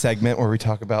gonna have a segment where we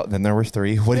talk about. Then there were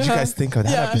 3. What did you guys think of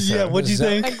that episode? Yeah, what'd you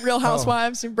think? Like Real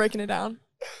Housewives, you're breaking it down.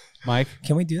 Mike,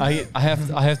 can we do that? I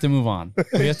have to move on.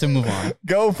 We have to move on.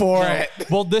 Go for it.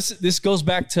 Well, this goes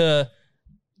back to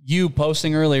you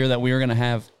posting earlier that we were going to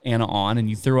have Anna on, and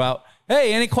you threw out,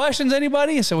 "Hey, any questions,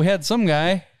 anybody?" So we had some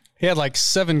guy. He had like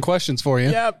 7 questions for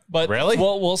you. Yeah, but really?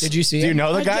 Well, did you see? Do you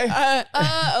know the I guy?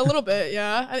 a little bit,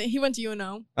 yeah. I think he went to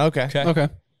UNO. Okay.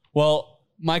 Well,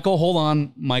 Michael, hold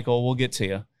on, Michael. We'll get to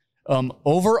you.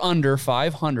 Over under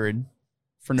 500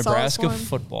 for Solid Nebraska one.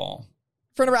 football.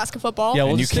 For Nebraska football. Yeah,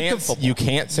 we'll And you just stick to football.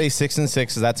 can't say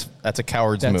 6-6. That's a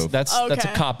coward's move. That's a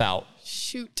Okay. cop out.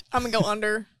 Shoot, I'm gonna go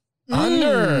under.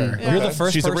 Under. Yeah. You're the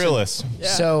first. She's person. a realist. Yeah.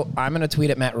 So I'm gonna tweet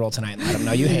at Matt Rule tonight and let him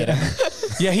know you hate him.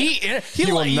 Yeah, he He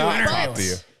will let you not in. talk to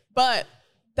you. But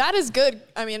that is good.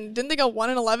 I mean, didn't they go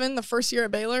 1-11 the first year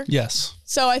at Baylor? Yes.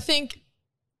 So I think,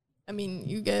 I mean,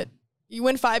 you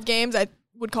win 5 games. I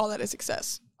would call that a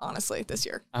success, honestly, this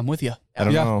year. I'm with you. I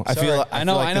don't know. I feel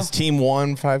like this team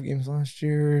won 5 games last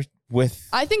year with.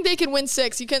 I think they can win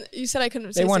 6. You said I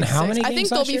couldn't say they won 6. how many I think games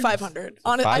they'll last be year? 500.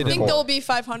 I think they'll be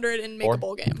 500 and make a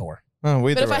bowl game. 4. Oh,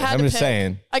 But if I had I'm to just pick,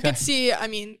 saying. I could see, I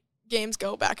mean, games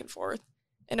go back and forth.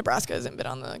 And Nebraska hasn't been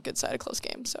on the good side of close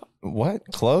games. So What?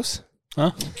 Close?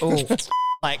 Huh? Oh.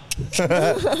 Like.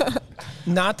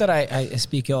 Not that I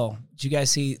speak ill. Did you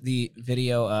guys see the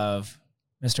video of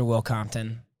Mr. Will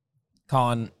Compton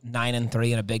calling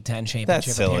 9-3 in a Big Ten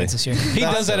championship appearance this year? He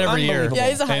does that every year. Yeah,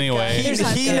 he's a hype anyway.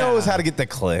 guy. He knows how to get the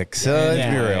clicks.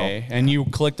 Let's be real. And you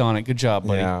clicked on it. Good job,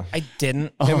 buddy. Yeah. I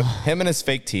didn't. Him and his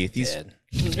fake teeth. He's I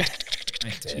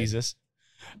did. Jesus.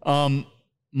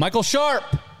 Michael Sharp.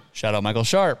 Shout out Michael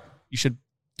Sharp. You should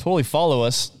totally follow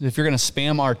us. If you're going to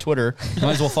spam our Twitter, you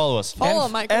might as well follow us. Follow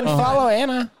Michael. And follow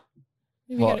Anna.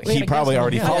 Well, he probably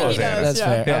already follows Anna. That's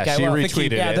fair. Yeah, okay, she well,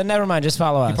 retweeted yeah, it. then never mind. Just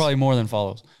follow us. He probably more than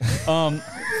follows.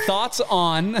 Thoughts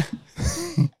on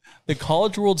the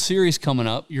College World Series coming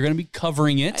up? You're going to be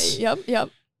covering it. Yep.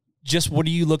 Just what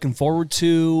are you looking forward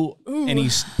to? Ooh. Any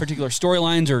particular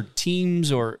storylines or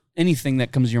teams or anything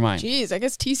that comes to your mind? Jeez, I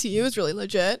guess TCU is really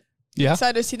legit. Yeah.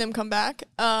 Excited to see them come back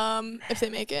if they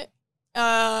make it.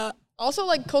 Also,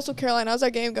 like Coastal Carolina, how's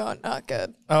that game going? Not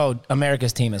good. Oh,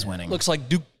 America's team is winning. Looks like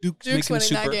Duke's Duke's making winning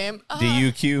super. that game.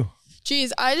 DUQ.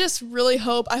 Geez, I just really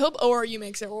hope ORU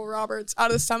makes it. Will Roberts out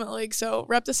of the Summit League, so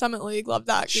rep the Summit League. Love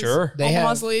that. Sure. They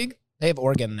Omaha's have league. They have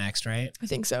Oregon next, right? I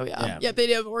think so. Yeah. Yep, they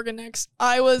do have Oregon next.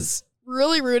 I was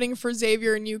really rooting for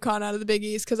Xavier and UConn out of the Big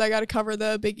East because I got to cover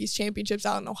the Big East championships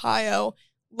out in Ohio.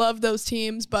 Love those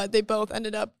teams, but they both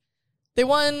ended up. They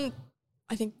won,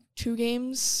 I think, 2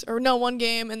 games or no, 1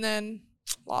 game, and then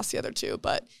lost the other 2.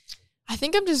 But I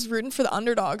think I'm just rooting for the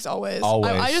underdogs always.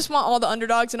 I just want all the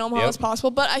underdogs in Omaha as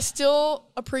possible, but I still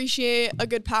appreciate a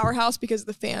good powerhouse because of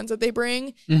the fans that they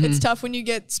bring. Mm-hmm. It's tough when you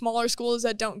get smaller schools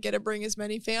that don't get to bring as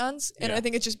many fans, and I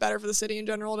think it's just better for the city in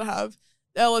general to have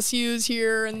the LSUs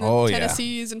here and the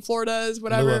Tennessees and Floridas,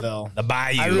 whatever. Louisville. The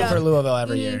Bayou. I root for Louisville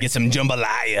every year. Get some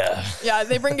jambalaya. Yeah,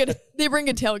 they bring good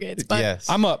tailgates. But Yes.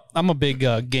 I'm a big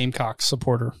Gamecock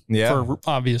supporter for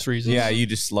obvious reasons. Yeah, you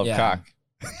just love cock.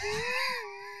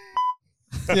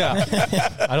 Yeah.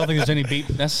 I don't think there's any beat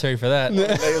necessary for that.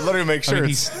 They literally make I mean,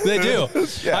 shirts. They do.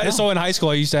 Yeah. So in high school,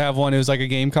 I used to have one. It was like a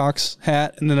Gamecocks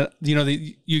hat, and then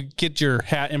you get your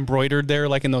hat embroidered there,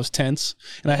 like in those tents.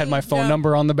 And I had my phone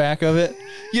number on the back of it,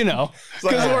 because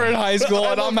we're in high school,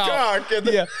 and I'm out.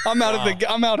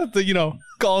 I'm out at the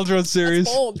College World Series.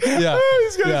 That's bold. Yeah,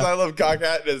 I love cock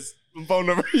hat and his phone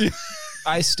number.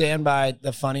 I stand by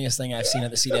the funniest thing I've seen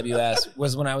at the CWS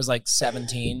was when I was like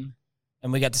 17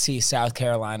 and we got to see South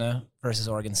Carolina versus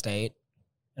Oregon State.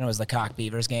 And it was the Cock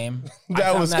Beavers game.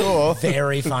 That was cool.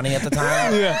 Very funny at the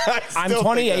time. I'm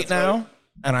 28 now,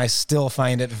 and I still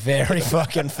find it very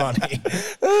fucking funny.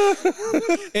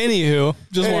 Anywho,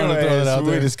 just wanted to throw that out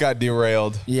there. We just got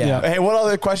derailed. Yeah. Hey, what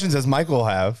other questions does Michael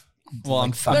have? Well,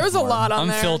 there was a lot on I'm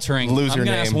there. filtering. Loser I'm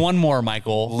gonna ask name. one more,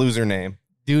 Michael. Loser name.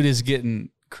 Dude is getting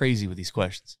crazy with these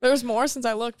questions. There's more since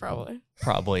I looked, probably.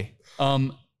 Probably.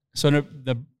 So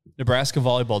the Nebraska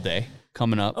Volleyball Day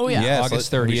coming up. Oh, yeah. Yes,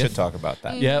 August 30th. We should talk about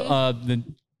that. Yeah. The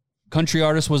country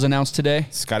artist was announced today.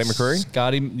 Scotty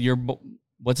McCreery.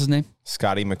 What's his name?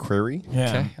 Scotty McCreery. Yeah.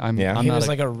 Okay. I'm He not was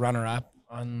like a runner-up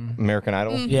on American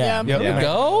Idol. Yeah. There we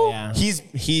go. Yeah.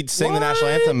 He'd sing the national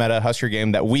anthem at a Husker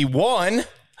game that we won.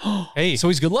 Hey, so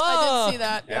he's good luck. I did see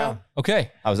that. Yeah.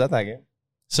 Okay. I was at that game.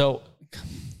 So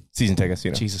Season tickets,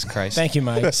 Jesus Christ. Thank you,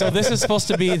 Mike. So this is supposed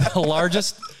to be the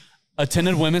largest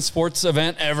attended women's sports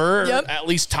event ever. Yep. At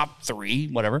least top 3,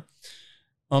 whatever.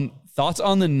 Thoughts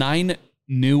on the 9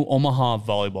 new Omaha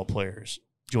volleyball players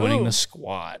joining the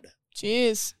squad?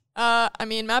 Jeez. I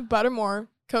mean, Matt Buttermore,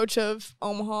 coach of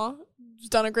Omaha, has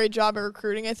done a great job at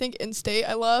recruiting, I think, in-state.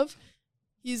 I love.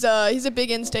 He's a big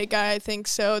in-state guy, I think,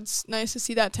 so it's nice to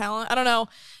see that talent. I don't know.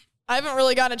 I haven't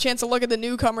really gotten a chance to look at the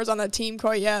newcomers on that team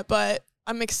quite yet, but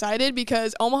I'm excited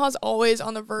because Omaha's always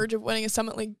on the verge of winning a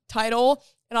Summit League title,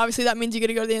 and obviously that means you get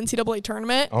to go to the NCAA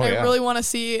tournament. Oh, I yeah. really want to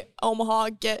see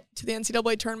Omaha get to the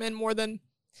NCAA tournament more than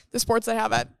the sports they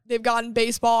have. They've gotten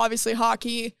baseball, obviously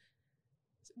hockey,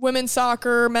 women's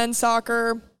soccer, men's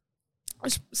soccer,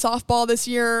 softball this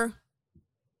year.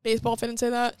 Baseball, if I didn't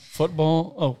say that.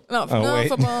 Football. No, wait.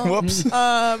 football. Whoops.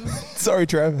 Sorry,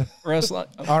 Trev. Wrestling.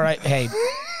 All right. Hey,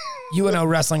 UNO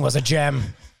wrestling was a gem.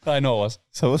 I know it was.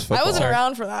 So was football. I wasn't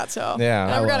around for that, so Yeah, I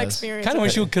never I got was. experience. Kind of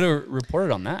wish you could have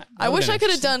reported on that. I wish I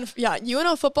could have done,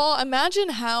 UNO football. Imagine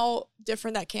how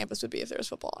different that campus would be if there was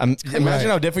football. Imagine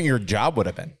how different your job would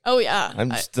have been. Oh yeah. I'm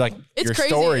just like it's your crazy.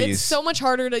 stories. It's so much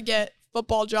harder to get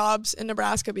football jobs in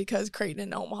Nebraska because Creighton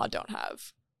and Omaha don't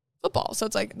have football. So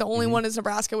it's like the only one is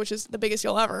Nebraska, which is the biggest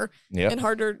deal ever, and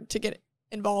harder to get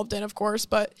involved in, of course.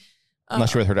 But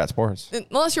unless you're with Hurrdat Sports.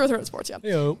 Unless you're with Hurrdat Sports, yeah.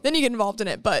 Then you get involved in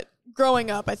it. But growing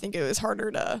up, I think it was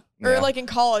harder to, or like in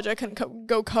college, I couldn't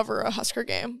go cover a Husker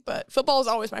game. But football is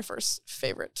always my first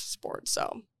favorite sport.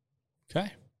 So,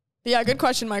 okay. Yeah, good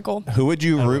question, Michael. Who would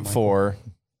you root for?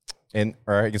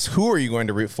 Or I guess who are you going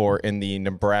to root for in the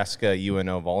Nebraska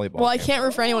UNO volleyball? Well, I can't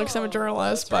root for anyone because I'm a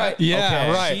journalist. But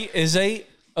She is a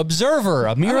observer,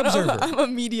 a mere observer. I'm a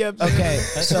media observer. Okay,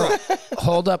 so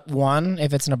hold up 1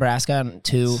 if it's Nebraska and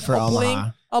 2 for Omaha.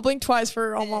 I'll blink twice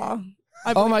for Omaha.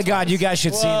 Oh my God, you guys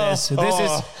should see this. This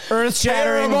is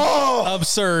earth-shattering.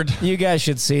 Absurd. You guys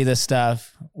should see this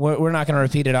stuff. We're not going to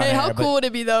repeat it on Hey, air. how cool would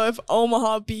it be, though, if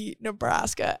Omaha beat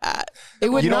Nebraska at... It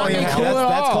would not be cool at all.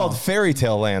 That's called fairy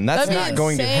tale land. That's That'd be not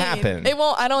going to insane. happen. It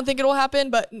won't. I don't think it'll happen,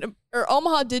 but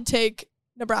Omaha did take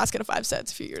Nebraska to 5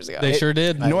 sets a few years ago. They sure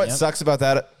did. You know what sucks about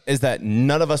that is that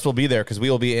none of us will be there because we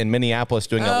will be in Minneapolis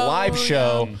doing a live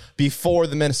show before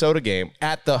the Minnesota game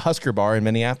at the Husker Bar in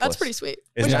Minneapolis. That's pretty sweet.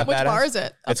 Isn't that Which badass? bar is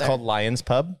it? It's called Lions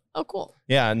Pub. Oh, cool.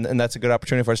 Yeah, and that's a good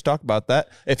opportunity for us to talk about that.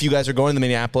 If you guys are going to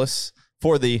Minneapolis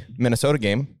for the Minnesota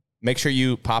game, make sure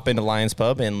you pop into Lions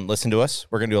Pub and listen to us.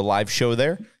 We're going to do a live show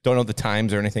there. Don't know the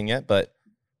times or anything yet, but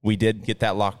we did get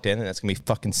that locked in, and that's going to be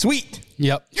fucking sweet.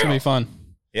 Yep, it's going to be fun.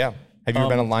 Yeah. Have you ever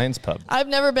been to Lions Pub? I've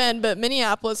never been, but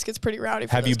Minneapolis gets pretty rowdy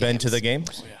for Have you been games. to the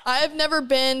games? I've never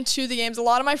been to the games. A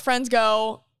lot of my friends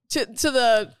go to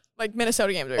the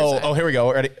Minnesota games. Oh, here we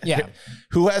go. Ready? Yeah.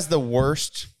 Who has the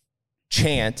worst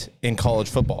chant in college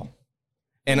football?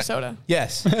 Minnesota.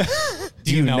 Yes.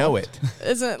 Do you know it?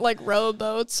 Isn't it like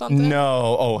rowboats something?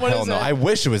 No. Oh, What hell is no. it? I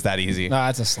wish it was that easy. No,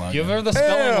 that's a slogan. Give her the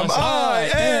spelling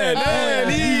lesson.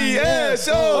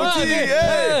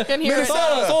 MINNESOTA. Can hear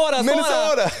it.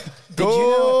 Minnesota.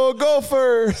 Go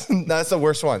Gophers. That's the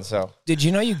worst one. So Did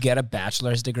you know you get a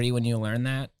bachelor's degree when you learn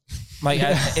that? Like,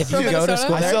 if you From go to Minnesota?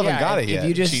 school, I there, still haven't got it if yet.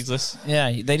 You just, Jesus.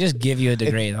 Yeah, they just give you a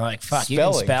degree. They're like, fuck, you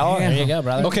can Spelling. spell? There you go,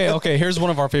 brother. Okay. Here's one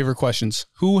of our favorite questions.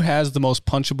 Who has the most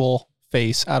punchable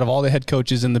face out of all the head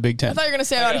coaches in the Big I Ten? thought you were going to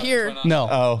say out here. No.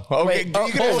 Oh, okay. Wait, you can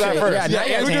answer that bullshit. first.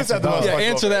 Yeah, Who just had the most Yeah, punchable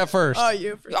answer that first. Oh,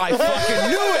 you. I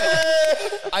fucking knew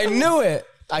it. I knew it.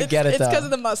 I get it, It's though. because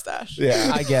of the mustache. Yeah.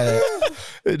 I get it.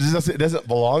 It doesn't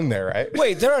belong there, right?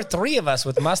 Wait, there are 3 of us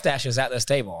with mustaches at this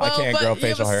table. Well, can't but grow you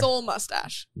facial have a hair. soul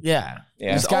mustache. Yeah.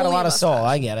 Yeah. It's got a Only lot of soul.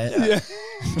 mustache. I get it.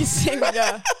 You sing,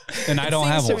 yeah. And I don't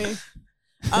have Sings one.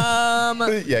 to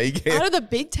me. Yeah, you Out can't. of the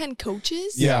Big Ten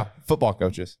coaches? Yeah, football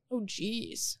coaches. Oh,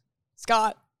 jeez.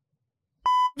 Scott.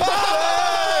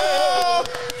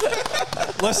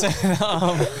 Listen,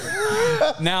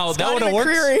 now that would have worked.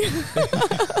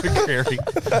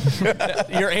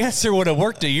 Your answer would have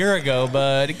worked a year ago,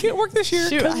 but it can't work this year.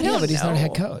 Shoot, I Yeah, don't but he's not a know.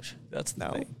 head coach. That's the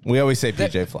thing. We always say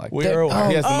PJ Fleck. We are aware.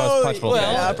 He has the most punchable well,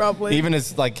 face. yeah, probably. Even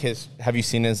his have you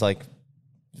seen his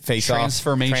face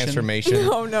transformation?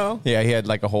 No, no. Yeah, he had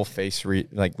like a whole face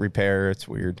repair. It's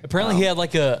weird. Apparently, he had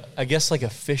like a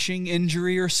fishing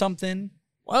injury or something.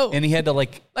 Whoa. And he had to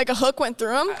like a hook went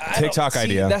through him? TikTok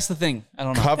idea. That's the thing. I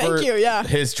don't know. Cover Thank you, yeah.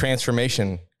 his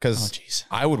transformation because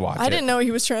I would watch it. I didn't know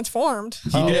he was transformed. He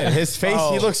did. His face,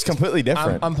 he looks completely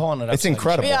different. I'm pulling it up. It's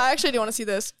incredible. Yeah, I actually do want to see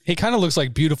this. He kind of looks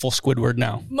like beautiful Squidward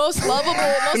now. Most lovable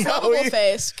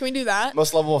face. Can we do that?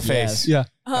 Most lovable face. Yeah.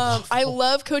 I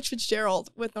love Coach Fitzgerald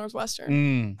with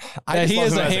Northwestern. I just he love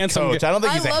is him a as handsome coach. guy. I don't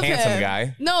think he's a love handsome him.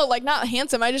 guy. No, not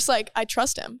handsome. I just I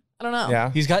trust him. I don't know. Yeah.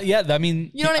 He's got I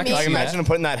mean, You know what I mean? Like imagine him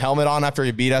putting that helmet on after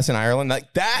he beat us in Ireland.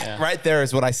 Like that right there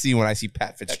is what I see when I see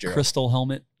Pat Fitzgerald. crystal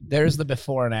helmet. There's the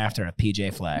before and after of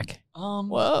PJ Fleck.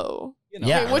 Whoa.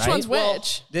 Yeah, Wait, which right? one's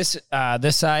which? This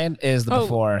side is the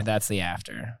before. That's the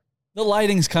after. The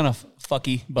lighting's kind of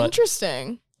fucky, but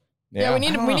Interesting. Yeah,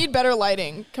 we need better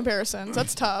lighting comparisons.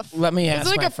 That's tough. Let me It's ask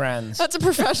like my friends. That's a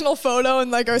professional photo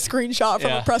and a screenshot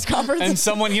from a press conference. And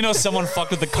someone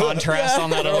fucked with the contrast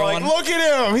on that other one. Look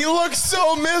at him. He looks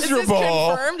so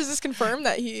miserable. Is this confirmed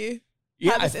that he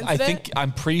Yeah, had this incident?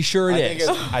 I'm pretty sure it is.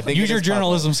 I think Use it your is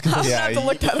journalism skills. I'll Yeah, have to you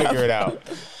look that figure up. it out.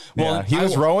 Well, Yeah, he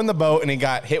was rowing the boat and he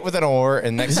got hit with an oar,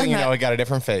 and next thing you know, he got a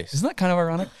different face. Isn't that kind of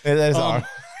ironic? It is odd.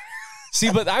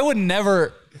 See, but I would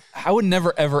never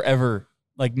ever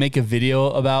make a video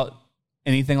about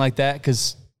anything like that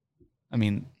because, I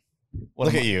mean,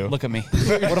 Look at you. Look at me.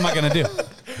 What am I gonna do?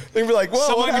 They'd be like, "Whoa!"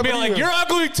 Someone could be like, "You're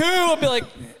ugly too." I'll be like,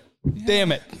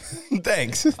 "Damn it."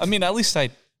 Thanks. I mean, at least I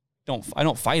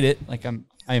don't fight it.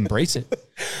 I embrace it.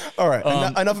 All right.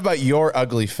 Enough about your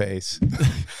ugly face.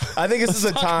 I think this is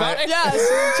a time.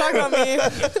 Yes, talk about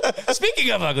me.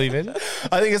 Speaking of ugly, man.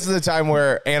 I think this is a time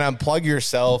where, Anna, plug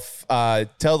yourself.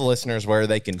 Tell the listeners where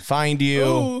they can find you.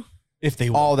 Ooh. If they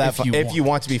all that, if you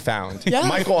want to be found. Yeah.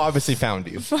 Michael obviously found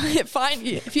you. Find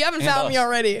you if you haven't found me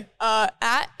already.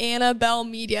 At Anna Bell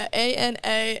Media, ANA,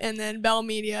 and then Bell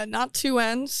Media, not 2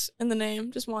 N's in the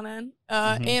name, just 1 N.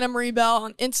 Anna Marie Bell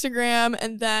on Instagram,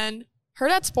 and then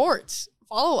Hurrdat Sports.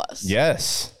 Follow us.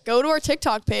 Yes. Go to our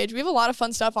TikTok page. We have a lot of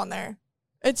fun stuff on there.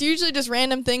 It's usually just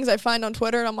random things I find on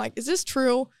Twitter, and I'm like, is this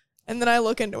true? And then I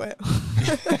look into it.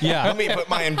 Yeah. Let me put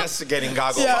my investigating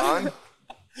goggles on.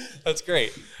 That's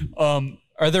great.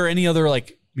 Are there any other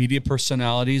like media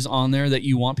personalities on there that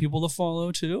you want people to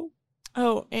follow too?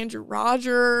 Oh, Andrew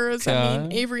Rogers. Okay. I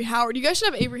mean, Avery Howard. You guys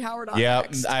should have Avery Howard on. Yeah,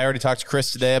 next. I already talked to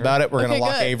Chris today about it. We're going to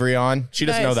lock good. Avery on. She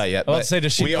doesn't know that yet. Let's say,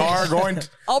 does she? We are going to.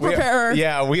 I'll prepare her.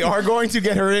 Yeah, we are going to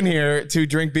get her in here to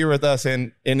drink beer with us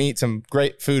and eat some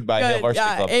great food by Hill Good. Varsity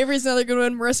Yeah, Club. Avery's another good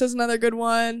one. Marissa's another good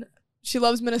one. She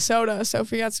loves Minnesota, so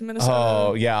if we got some Minnesota.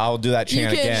 Oh, yeah, I'll do that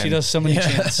chant again. She does so many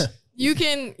chants. You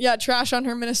can, trash on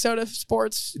her Minnesota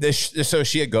sports. So is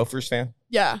she a Gophers fan?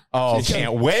 Yeah. Oh,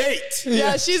 can't wait.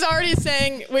 Yeah, she's already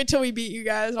saying, wait till we beat you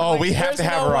guys. I'm We have to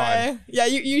have her on. Yeah,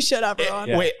 you should have her on.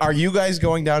 Wait, are you guys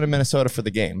going down to Minnesota for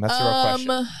the game? That's the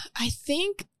real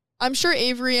question. I'm sure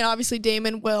Avery and obviously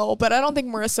Damon will, but I don't think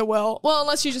Marissa will. Well,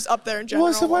 unless she's just up there in general.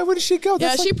 Well, so why wouldn't she go?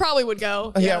 Yeah, she probably would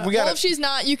go. Yeah, we gotta- Well, if she's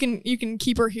not, you can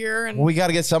keep her here. And We got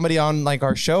to get somebody on like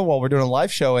our show while we're doing a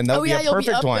live show, and that'll be a you'll be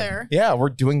perfect up one. there. Yeah, we're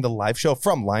doing the live show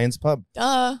from Lions Pub.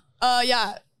 Yeah.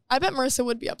 I bet Marissa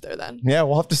would be up there then. Yeah,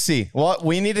 we'll have to see. Well,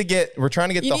 we're trying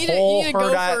to get the whole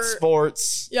Hurrdat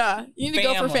Sports. Yeah, you need to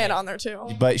go for fan on there too.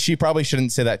 But she probably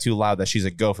shouldn't say that too loud that she's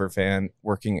a Gopher fan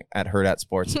working at Hurrdat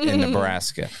Sports in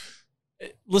Nebraska.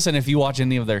 Listen, if you watch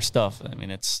any of their stuff, I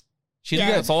mean, she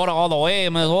gets all the way,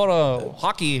 Minnesota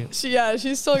hockey.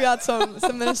 She's still got some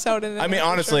Minnesota in it. I mean,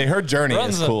 honestly, her journey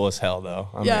is cool as hell, though.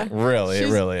 I mean, really, it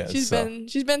really is.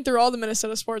 She's been through all the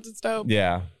Minnesota sports. It's dope.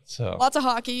 Yeah. So lots of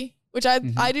hockey, which I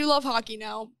do love hockey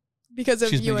now because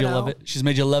of UNO. Made you love it. She's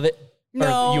made you love it.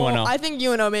 No, or UNO. I think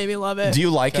UNO made me love it. Do you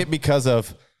like it because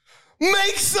of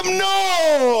make some noise?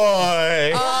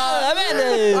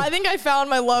 I think I found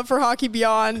my love for hockey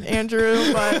beyond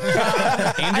Andrew, but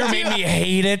Andrew made me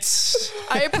hate it.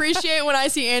 I appreciate when I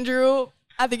see Andrew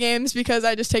at the games because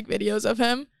I just take videos of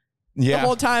him the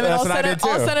whole time, and I'll send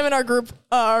him in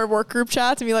our work group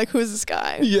chats and be like, "Who's this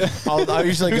guy?" Yeah, I'll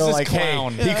usually go this like,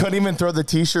 clown? "Hey, he couldn't even throw the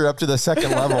T-shirt up to the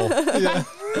second level." Yeah.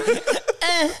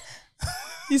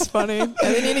 He's funny. And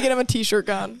they need to get him a T-shirt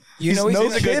gun. He's no a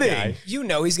good kidding. guy. You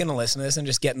know he's going to listen to this and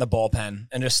just get in the bullpen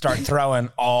and just start throwing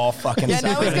all fucking Yeah,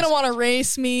 now he's going to want to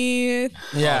race me.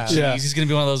 Yeah. He's going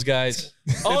to be one of those guys.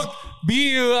 I'll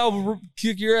beat you. I'll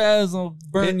kick your ass. I'll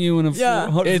burn you in a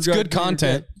It's good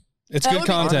content. It's good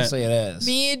content. Honestly, it is.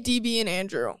 Me, DB, and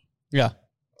Andrew. Yeah.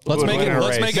 Let's make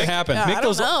it happen. Yeah, I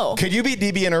don't know. Could you beat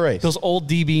DB in a race? Those old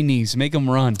DB knees. Make them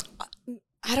run.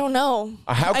 I don't know.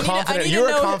 How confident? You're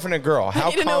a confident girl. How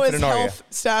confident are you? Health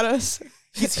status.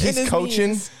 He's coaching.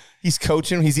 Knees. He's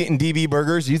coaching. He's eating DB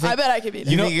burgers. You think? I bet I could beat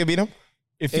him. You think you could beat him?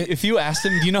 If you asked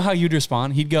him, do you know how you'd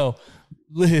respond? He'd go,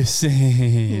 listen.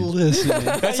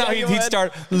 That's how he'd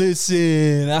start.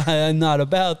 Listen, I'm not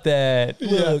about that.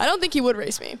 Look. I don't think he would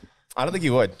race me. I don't think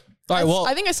you would. All right, well,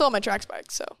 I think I still have my track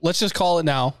bike. So let's just call it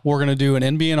now. We're going to do an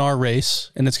NBNR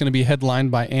race, and it's going to be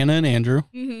headlined by Anna and Andrew.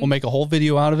 Mm-hmm. We'll make a whole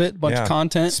video out of it, bunch of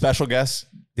content. Special guest,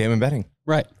 Damon Betting.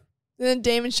 Right. And then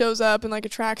Damon shows up in like a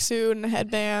tracksuit and a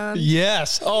headband.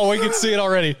 Yes. Oh, we can see it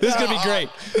already. This is going to be great.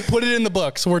 Put it in the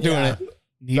books. We're doing it.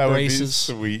 Neat That would be races.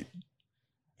 sweet.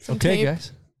 Okay, tape.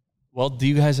 guys. Well, do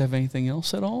you guys have anything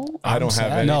else at all? I don't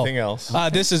have anything else.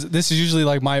 This is usually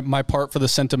like my part for the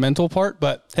sentimental part,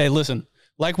 but hey, listen.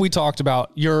 Like we talked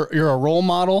about, you're a role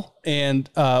model, and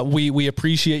we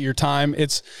appreciate your time.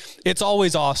 It's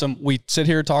always awesome. We sit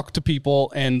here, talk to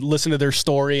people, and listen to their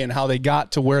story and how they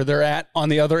got to where they're at on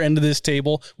the other end of this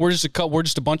table. We're just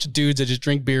a bunch of dudes that just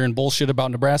drink beer and bullshit about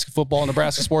Nebraska football,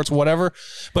 Nebraska sports, whatever.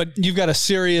 But you've got a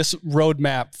serious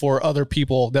roadmap for other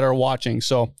people that are watching.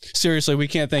 So seriously, we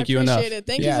can't thank you enough. Appreciate it.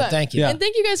 Thank you. Thank you. And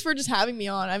thank you guys for just having me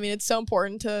on. I mean, it's so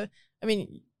important to. I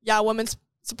mean, women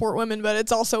support women, but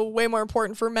it's also way more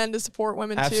important for men to support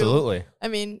women too. Absolutely. I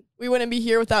mean, we wouldn't be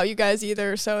here without you guys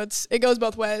either. So it goes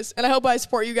both ways. And I hope I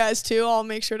support you guys too. I'll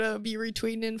make sure to be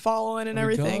retweeting and following and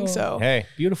everything. So hey,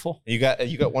 beautiful. You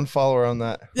got one follower on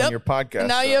that on your podcast. And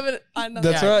now you have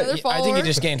That's right. follower. I think you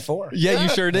just gained 4. Yeah, you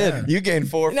sure did. You gained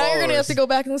 4 Now followers. you're gonna have to go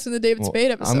back and listen to the David Spade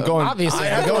episode. I'm going. Obviously,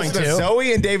 I'm going to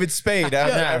Zoe and David Spade.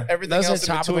 Everything Those else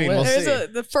are in top of the between. We'll list. see.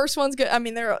 The first one's good. I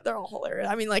mean, they're all hilarious.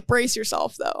 I mean, like, brace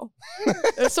yourself though.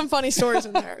 There's some funny stories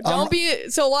in there. Don't be.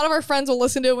 So a lot of our friends will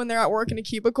listen to it when they're at work in a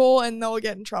cubicle, and they'll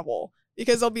get in trouble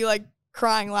because they'll be like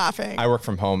crying, laughing. I work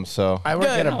from home, so I work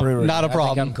at a brewery. Not a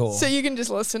problem. I'm cool. So you can just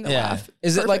listen to laugh.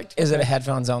 Is it like? Is it a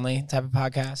headphones only type of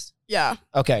podcast? Yeah.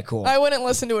 Okay. Cool. I wouldn't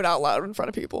listen to it out loud in front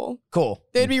of people. Cool.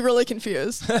 They'd be really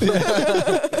confused.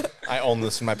 I only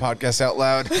listen to my podcast out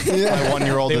loud. My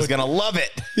 1-year-old is gonna love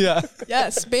it. Yeah.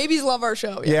 Yes, babies love our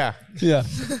show. Yeah.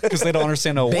 Because they don't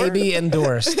understand a word. Baby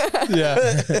endorsed.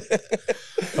 Yeah.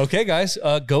 Okay, guys,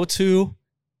 go to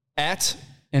at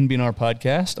NBNR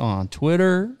Podcast on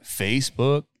Twitter,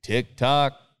 Facebook,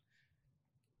 TikTok,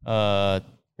 what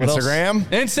else?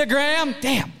 Instagram.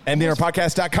 Damn.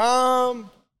 NBNRpodcast.com.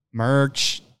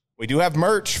 Merch. We do have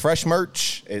merch, fresh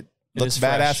merch. It looks is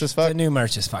badass fresh. as fuck. The new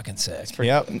merch is fucking sick.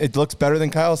 Yep. It looks better than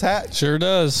Kyle's hat. Sure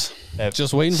does.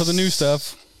 Just waiting for the new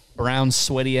stuff. Brown,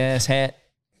 sweaty ass hat.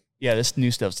 Yeah, this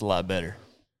new stuff's a lot better.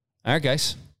 All right,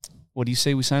 guys. What do you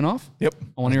say we sign off? Yep.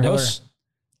 I want to your hosts,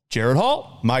 Jared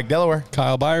Hall, Mike Delaware,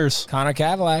 Kyle Byers, Connor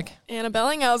Cadillac, Anna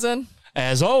Bellinghausen.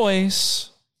 As always,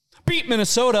 beat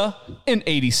Minnesota in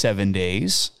 87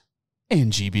 days.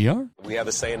 And GBR. We have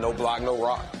a saying, no block, no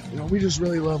rock. You know, we just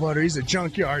really love Otter. He's a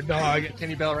junkyard dog.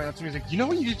 Kenny Bell ran up to me. He's like, you know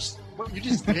what you just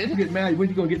did? You get mad when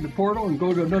you go get in the portal and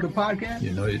go to another podcast?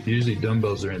 You know, usually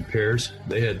dumbbells are in pairs.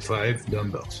 They had 5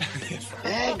 dumbbells.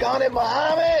 Dang on it,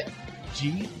 Muhammad.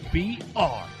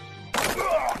 GBR.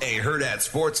 A Hurrdat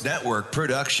Sports Network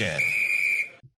production.